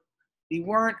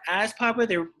as popular.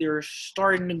 They were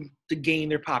starting to gain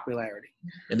their popularity.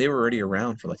 And they were already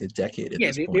around for like a decade at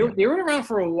this point. They were around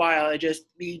for a while.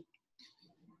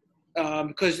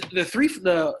 Because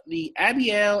the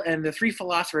Abbey Ale and the Three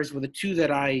Philosophers were the two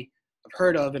that I have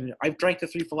heard of, and I've drank the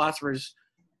Three Philosophers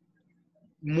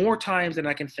more times than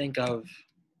I can think of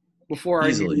before.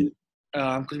 Easily.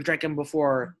 Because we drank them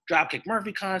before Dropkick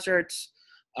Murphy concerts.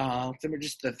 They were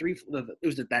just it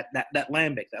was that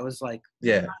lambic that was like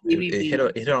it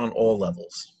hit on all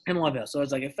levels. I love it. So I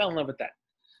was like, I fell in love with that.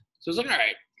 So it's like, all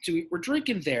right, so we're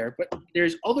drinking there, but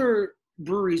there's other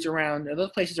breweries around, other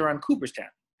places around Cooperstown.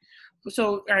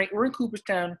 So, all right, we're in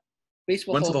Cooperstown,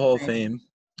 baseball Went to Hall the of Hall of Fame, Fame,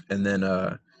 and then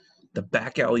the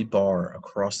back alley bar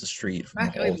across the street from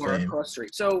the back alley Hall of bar Fame. across the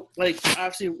street. So, like,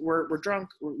 obviously, we're drunk.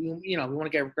 We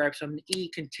want to grab something to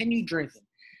eat, continue drinking.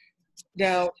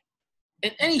 Now,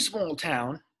 in any small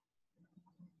town,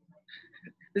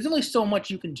 there's only so much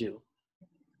you can do,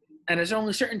 and there's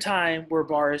only a certain time where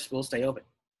bars will stay open.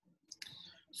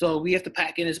 So we have to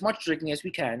pack in as much drinking as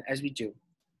we can, as we do,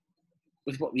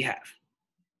 with what we have.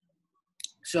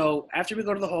 So after we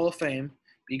go to the Hall of Fame,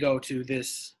 we go to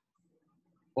this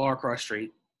bar across the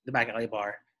street, the back alley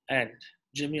bar, and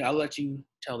Jimmy, I'll let you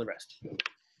tell the rest.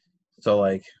 So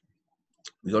like,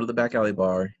 we go to the back alley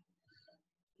bar.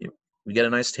 We get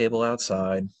a nice table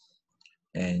outside,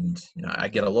 and I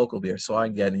get a local beer. So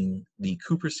I'm getting the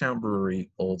Cooperstown Brewery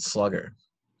Old Slugger.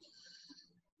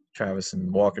 Travis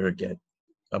and Walker get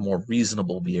a more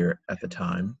reasonable beer at the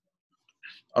time.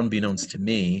 Unbeknownst to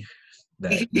me,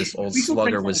 that this Old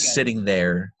Slugger was sitting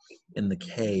there in the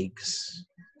kegs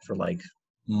for like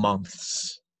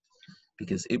months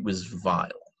because it was vile,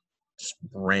 just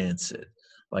rancid.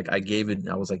 Like I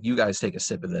was like, you guys take a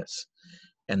sip of this.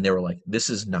 And they were like, this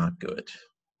is not good.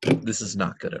 This is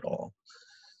not good at all.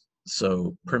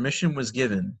 So permission was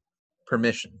given,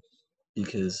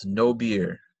 because no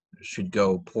beer should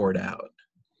go poured out.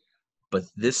 But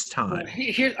this time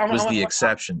was the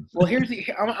exception. Well, here's the.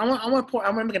 I'm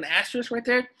gonna make an asterisk right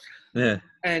there. Yeah.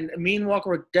 And me and Walker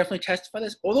would definitely testify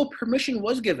this. Although permission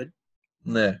was given,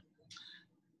 Yeah.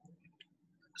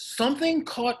 something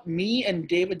caught me and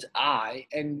David's eye,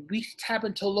 and we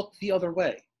happened to look the other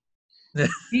way.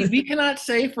 we cannot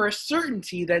say for a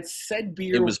certainty that said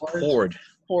beer was poured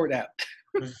out.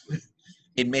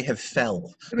 It may have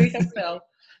fell.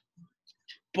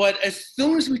 But as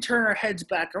soon as we turn our heads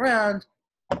back around,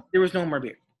 there was no more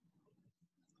beer.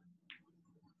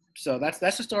 So that's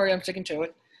the story. I'm sticking to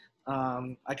it.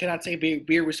 I cannot say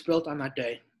beer was spilled on that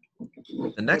day.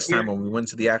 The next time when we went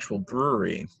to the actual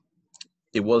brewery,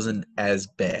 it wasn't as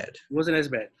bad. It wasn't as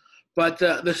bad. But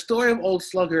the story of Old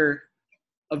Slugger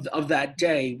of that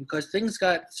day, because things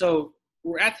got so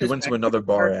we're at this. We went to another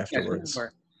bar afterwards. So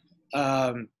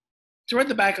we're at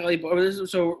the back alley bar.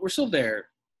 So we're still there.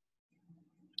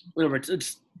 Whatever.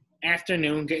 It's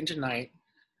afternoon, getting to night.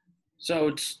 So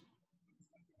it's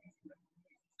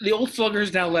the Old Slugger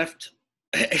is now left.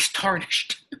 It's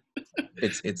tarnished.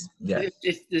 It's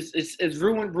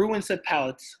ruined set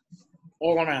pallets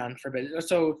all around for a bit.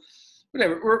 So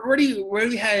whatever. We're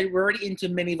already into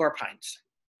many of our pints.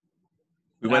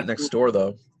 We went next door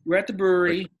though. We're at the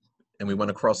brewery. And we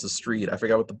went across the street. I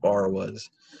forgot what the bar was,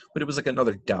 but it was like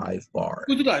another dive bar.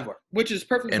 It was a dive bar, which is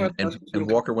perfect. And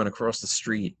Walker went across the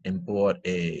street and bought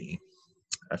I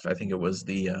think it was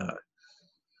the, I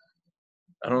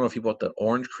don't know if he bought the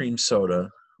orange cream soda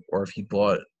or if he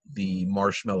bought the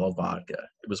marshmallow vodka.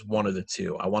 It was one of the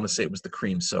two. I want to say it was the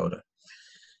cream soda.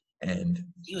 And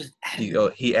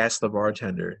he asked the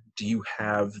bartender, "Do you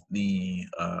have the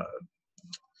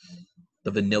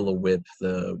vanilla whip,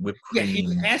 the whipped cream?" Yeah, he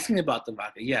was asking about the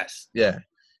vodka. Yes. Yeah,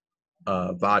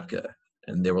 vodka,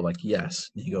 and they were like,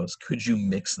 "Yes." And he goes, "Could you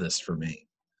mix this for me?"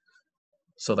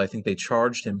 So I think they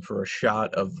charged him for a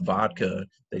shot of vodka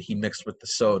that he mixed with the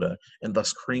soda, and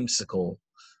thus Creamsicle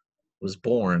was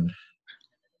born.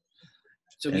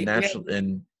 So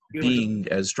being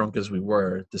as drunk as we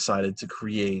were, decided to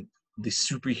create the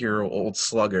superhero Old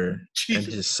Slugger and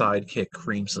his sidekick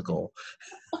Creamsicle,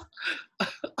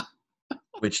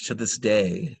 which to this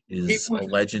day is a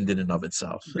legend in and of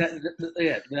itself.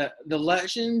 The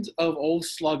legend of Old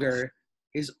Slugger,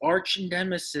 his arch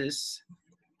nemesis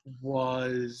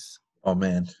was... Oh,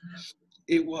 man.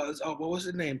 It was... Oh, what was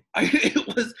his name? It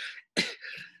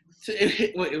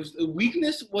was the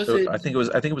weakness? I think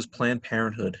it was Planned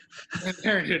Parenthood. Planned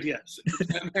Parenthood, yes.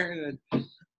 Planned Parenthood.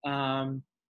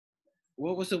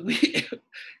 What was the...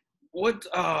 What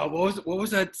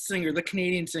was that singer? The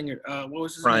Canadian singer. What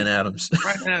was his Bryan name? Adams.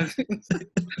 Bryan Adams.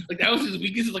 Like that was his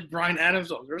weakness. Like Bryan Adams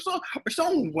songs. Or so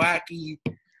wacky.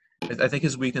 I think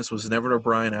his weakness was whenever a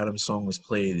Bryan Adams song was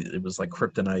played, it was like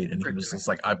kryptonite, and he was just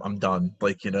like, "I'm done.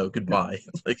 Like, goodbye.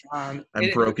 Like, I'm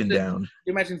broken down."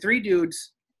 You imagine three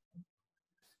dudes.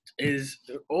 Is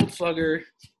Old Slugger,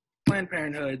 Planned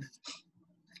Parenthood.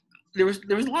 There was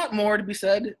a lot more to be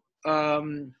said.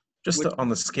 Just on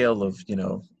the scale of,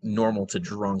 normal to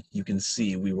drunk, you can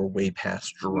see we were way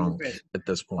past drunk at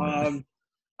this point.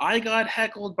 I got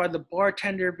heckled by the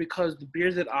bartender because the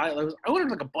beer that I ordered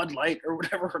like a Bud Light or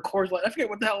whatever, or Coors Light. I forget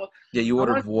what the hell. Yeah, you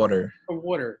ordered water.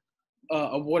 Water.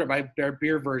 a water, by their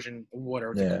beer version of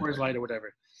water, it's like Yeah. Coors Light or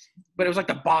whatever. But it was like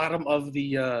the bottom of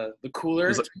the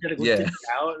cooler. Like, She had to go dig it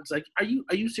out. It's like, are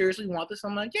you seriously want this?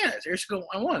 I'm like, yeah, seriously,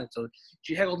 I want it. So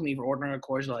she heckled me for ordering a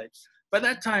Coors Light. By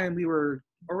that time, we were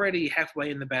already halfway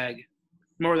in the bag,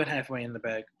 more than halfway in the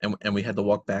bag. And we had to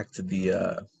walk back to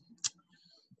the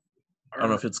I don't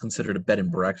know if it's considered a bed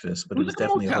and breakfast, but it was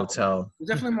definitely a hotel. It was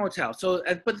definitely a motel. So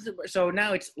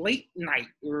now it's late night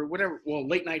or whatever. Well,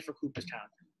 late night for Cooperstown.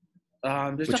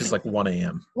 Which is like 1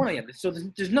 a.m. 1 a.m. So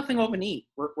there's nothing open to eat.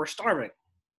 We're starving.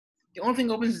 The only thing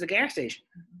open is the gas station.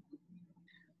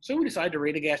 So we decided to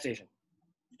raid a gas station.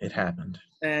 It happened.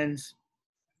 And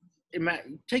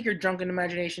take your drunken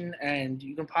imagination, and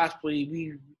you can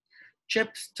possibly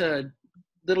chips to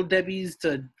Little Debbie's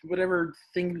to whatever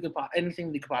thing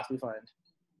anything you could possibly find.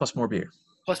 Plus more beer.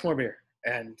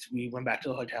 And we went back to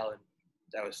the hotel, and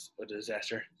that was a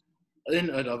disaster in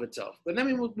and of itself. But then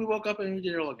we woke up and we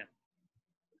did it all again.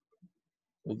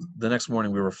 Well, the next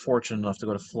morning, we were fortunate enough to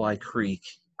go to Fly Creek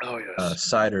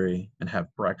Cidery and have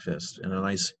breakfast and a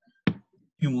nice,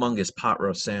 humongous pot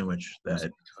roast sandwich that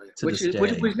which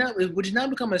has now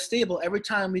become a staple. Every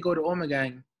time we go to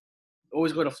Omegang,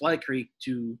 always go to Fly Creek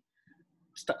to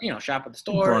shop at the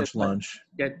store, brunch, lunch,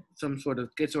 get sort of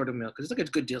meal because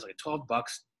it's good deals, like $12,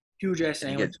 huge ass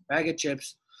sandwich, bag of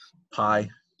chips, pie,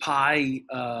 and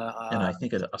I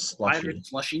think a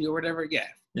slushy or whatever. Yeah.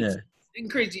 It's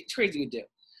crazy good deal.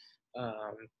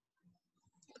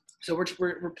 So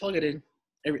we're plugging in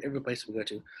every place we go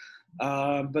to.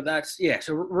 But that's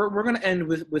So we're gonna end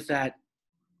with that.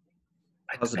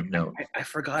 Positive note. I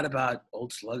forgot about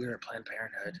Old Slugger and Planned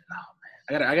Parenthood. Oh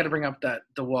man, I gotta bring up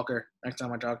the Walker next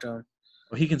time I talk to him.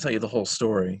 Well, he can tell you the whole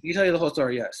story. He can tell you the whole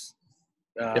story, yes.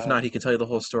 If not, he can tell you the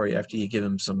whole story after you give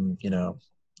him some, a few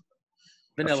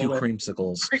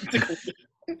creamsicles.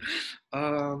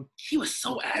 He was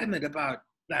so adamant about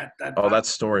that. That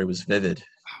story was vivid.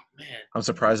 Oh man, I'm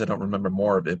surprised I don't remember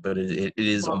more of it, but it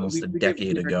is almost a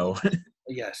decade ago.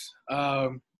 Yes.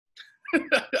 All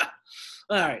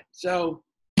right. So,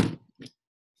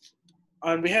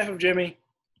 on behalf of Jimmy,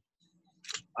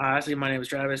 my name is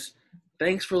Travis.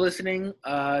 Thanks for listening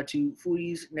to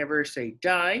Foodies Never Say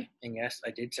Die. And yes,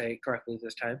 I did say it correctly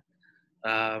this time.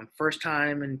 First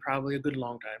time in probably a good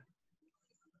long time.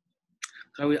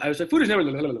 So I was like, Foodies Never.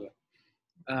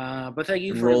 But thank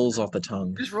you for rolls off the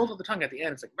tongue. Just rolls off the tongue at the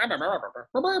end. It's like.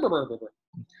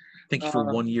 Thank you for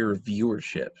 1 year of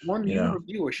viewership. 1 year of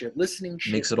viewership, listening.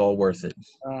 Makes it all worth it.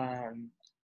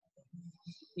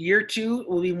 Year 2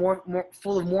 will be more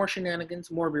full of more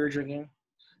shenanigans, more beer drinking.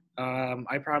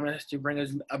 I promise to bring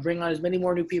on as many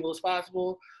more new people as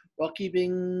possible while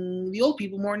keeping the old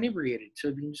people more inebriated, so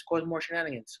we can just cause more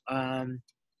shenanigans.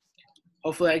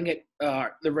 Hopefully I can get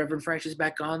the Reverend Francis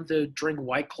back on to drink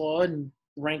White Claw and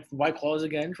rank White Claws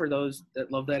again for those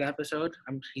that love that episode.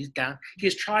 He's down. He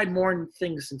has tried more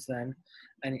things since then,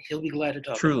 and he'll be glad to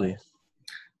talk. Truly.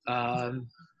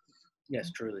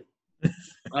 Yes, truly.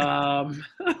 I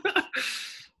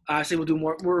say we'll do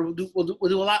more. We'll do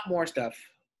a lot more stuff.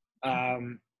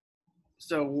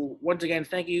 So once again,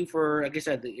 thank you for, like I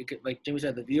said, like Jimmy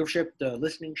said, the viewership, the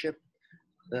listeningship.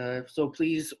 So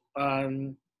please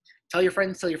tell your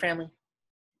friends, tell your family.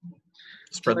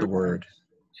 Spread the word.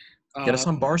 Get us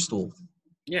on Barstool.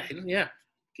 Yeah.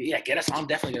 Get us on.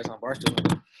 Definitely get us on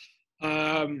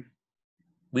Barstool.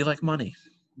 We like money.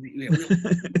 We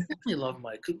definitely love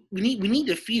money. We need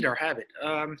to feed our habit.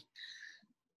 I'm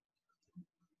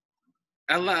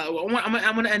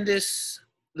gonna end this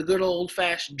the good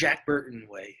old-fashioned Jack Burton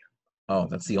way. Oh,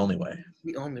 that's the only way.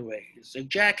 The only way. So,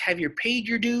 Jack, have you paid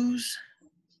your dues?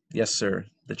 Yes, sir.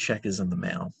 The check is in the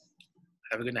mail.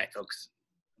 Have a good night, folks.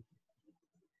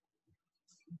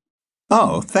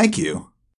 Oh, thank you.